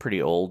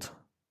pretty old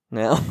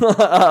now.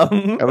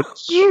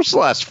 It was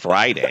last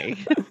Friday.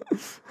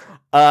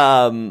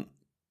 Buy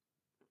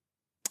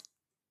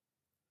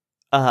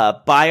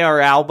our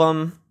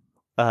album,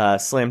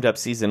 Slammed Up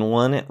Season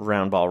 1 at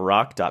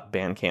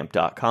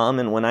roundballrock.bandcamp.com.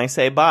 And when I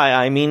say buy,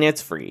 I mean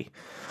it's free.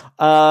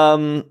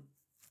 And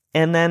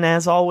then,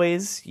 as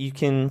always, you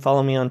can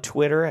follow me on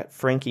Twitter at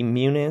Frankie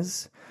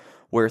Muniz,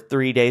 where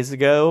 3 days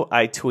ago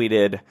I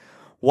tweeted,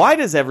 "Why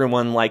does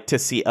everyone like to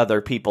see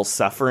other people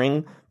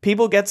suffering?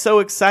 People get so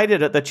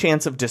excited at the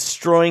chance of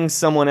destroying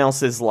someone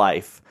else's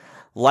life.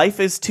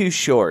 Life is too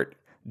short.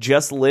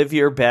 Just live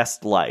your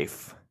best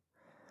life."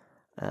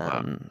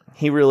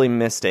 He really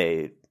missed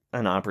an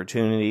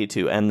opportunity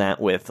to end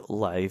that with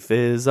 "Life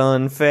is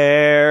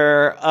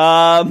unfair."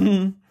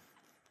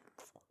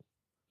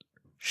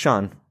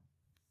 Sean,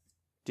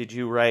 did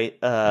you write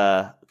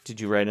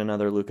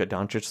another Luka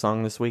Doncic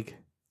song this week?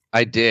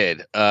 I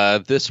did.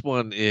 This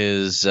one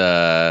is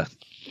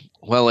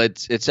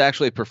it's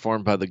actually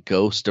performed by the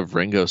ghost of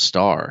Ringo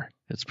Starr.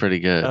 It's pretty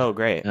good. Oh,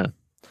 great. Yeah.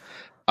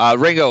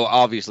 Ringo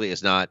obviously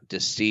is not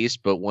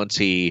deceased, but once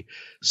he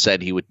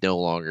said he would no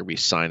longer be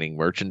signing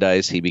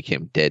merchandise, he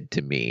became dead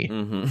to me.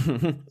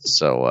 Mm-hmm.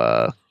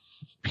 So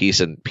peace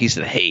and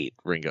hate,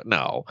 Ringo.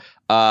 No.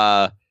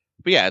 But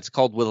yeah, it's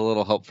called With a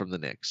Little Help from the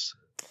Knicks.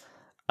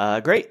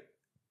 Great.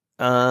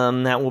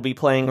 That will be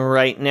playing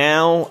right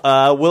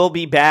now. We'll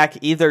be back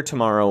either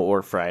tomorrow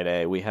or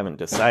Friday. We haven't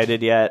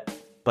decided yet,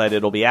 but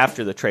it'll be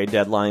after the trade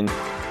deadline.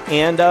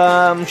 And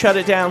shut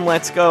it down.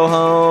 Let's go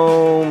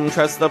home.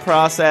 Trust the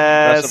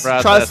process.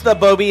 Trust the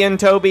Bobby and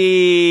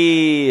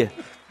Toby.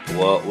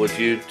 What would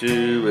you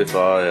do if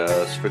I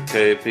asked for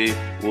KP?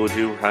 Would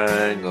you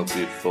hang up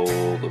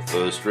before the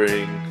first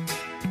ring?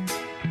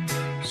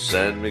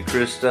 Send me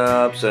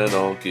Kristaps and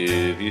I'll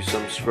give you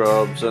some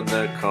scrubs, and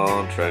their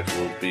contracts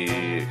will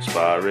be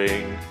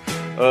expiring.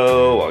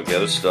 Oh, I'll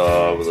get a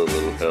star with a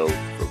little help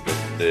from the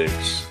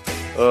Knicks.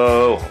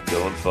 Oh, I'm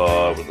going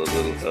far with a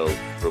little help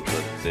from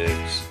the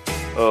Knicks.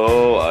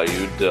 Oh,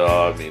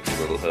 Ayudar needs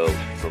a little help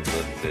from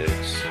the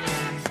Knicks.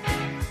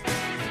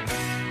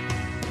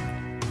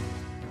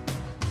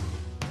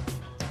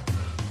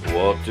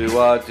 What do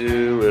I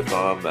do if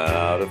I'm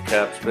out of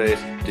cap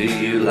space? Do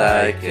you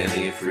like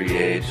any free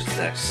agents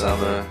next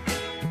summer?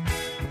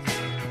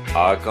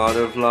 I kind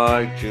of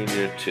like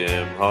Junior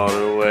Tim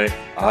Hardaway.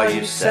 Are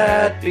you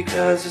sad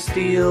because his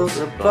deal's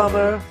a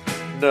bummer?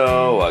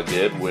 No, I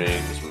get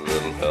wings with a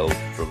little help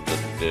from the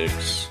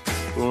Knicks.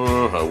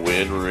 I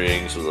win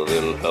rings with a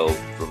little help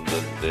from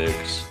the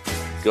Knicks.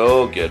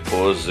 Go get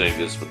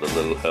Porzingis with a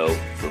little help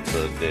from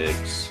the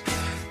Knicks.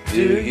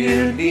 Do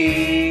you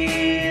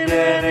need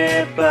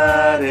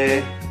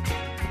anybody?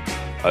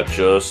 I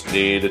just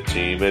need a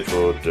teammate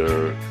for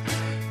Dirk.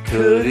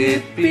 Could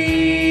it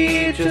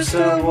be just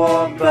a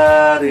warm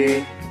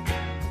body?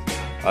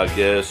 I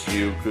guess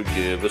you could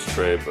give us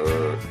Trey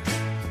Burke.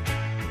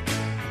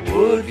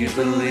 Would you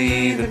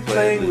believe in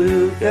playing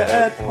Luka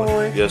at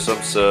point? Yes,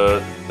 I'm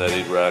certain that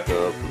he'd rack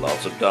up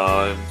lots of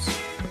dimes.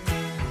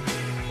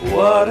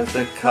 What if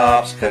the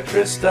cops cut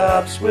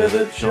Kristaps with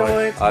a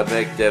joint? I'd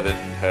make Devin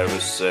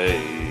Harris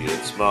say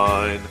it's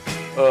mine.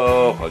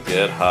 Oh, I'll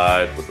get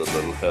Hyde with a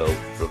little help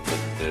from the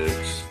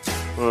Knicks.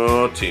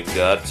 Oh, team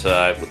got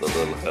tight with a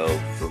little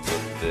help from the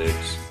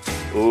Knicks.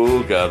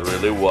 Ooh, got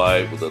really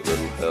white with a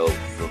little help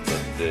from the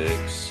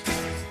Knicks.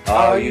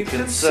 Are you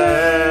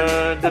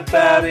concerned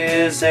about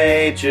his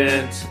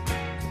agent?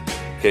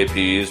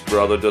 KP's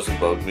brother doesn't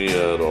bug me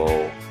at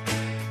all.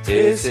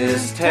 Is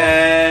his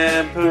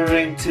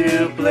tampering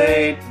too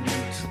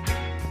blatant?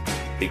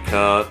 He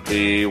can't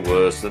be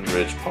worse than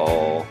Rich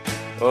Paul.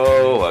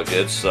 Oh, I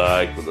get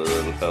psyched with a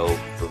little help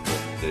from the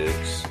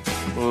Knicks.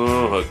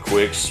 Oh, a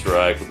quick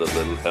strike with a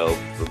little help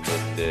from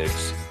the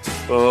Knicks.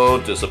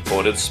 Oh,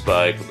 disappointed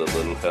Spike with a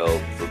little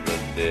help from the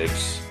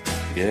Knicks.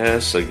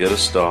 Yes, I get a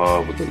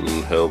star with a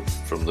little help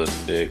from the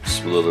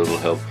Knicks. With a little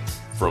help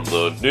from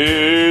the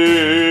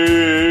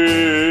Knicks.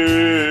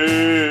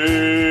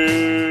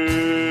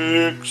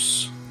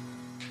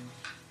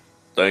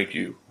 Thank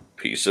you.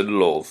 Peace and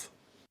love.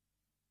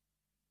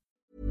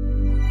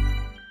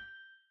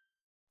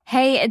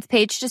 Hey, it's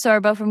Paige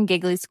DeSorbo from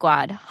Giggly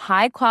Squad.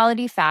 High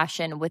quality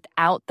fashion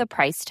without the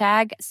price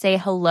tag. Say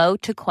hello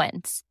to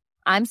Quince.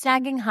 I'm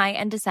snagging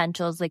high-end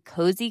essentials like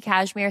cozy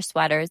cashmere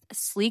sweaters,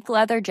 sleek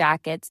leather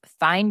jackets,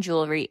 fine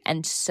jewelry,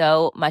 and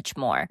so much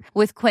more.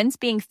 With Quince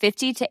being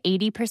 50 to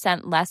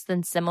 80% less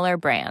than similar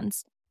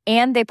brands.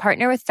 And they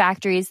partner with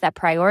factories that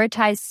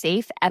prioritize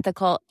safe,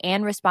 ethical,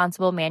 and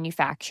responsible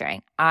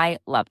manufacturing. I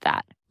love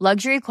that.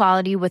 Luxury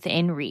quality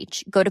within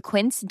reach. Go to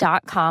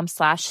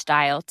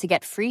quince.com/style to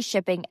get free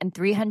shipping and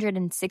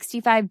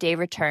 365-day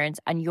returns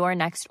on your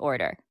next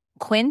order.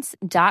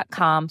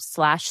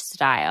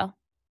 Quince.com/style.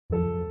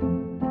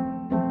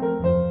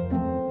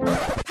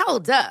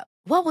 Hold up.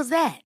 What was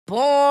that?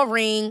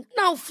 Boring.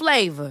 No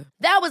flavor.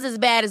 That was as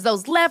bad as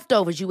those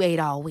leftovers you ate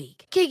all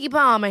week. Keke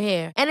Palmer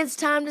here. And it's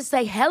time to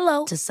say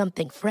hello to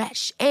something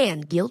fresh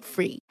and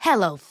guilt-free.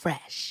 Hello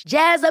Fresh.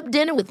 Jazz up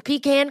dinner with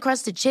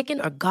pecan-crusted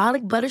chicken or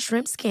garlic butter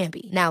shrimp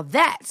scampi. Now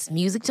that's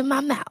music to my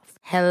mouth.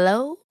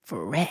 Hello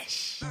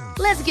Fresh.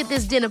 Let's get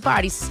this dinner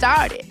party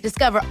started.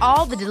 Discover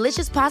all the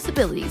delicious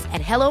possibilities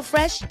at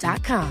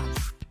HelloFresh.com.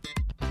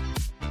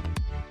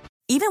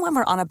 Even when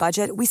we're on a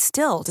budget, we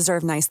still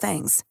deserve nice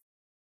things.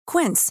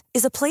 Quince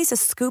is a place to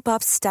scoop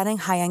up stunning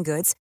high-end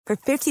goods for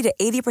 50 to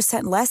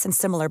 80% less than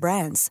similar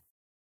brands.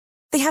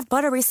 They have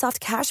buttery soft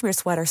cashmere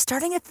sweaters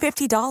starting at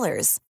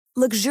 $50,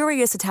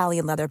 luxurious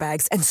Italian leather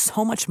bags, and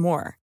so much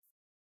more.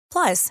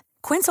 Plus,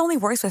 Quince only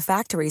works with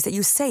factories that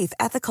use safe,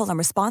 ethical, and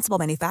responsible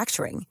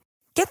manufacturing.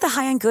 Get the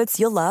high-end goods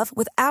you'll love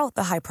without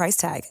the high price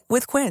tag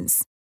with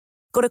Quince.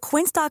 Go to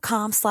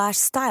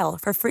quince.com/style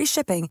for free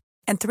shipping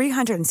and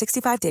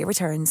 365-day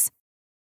returns.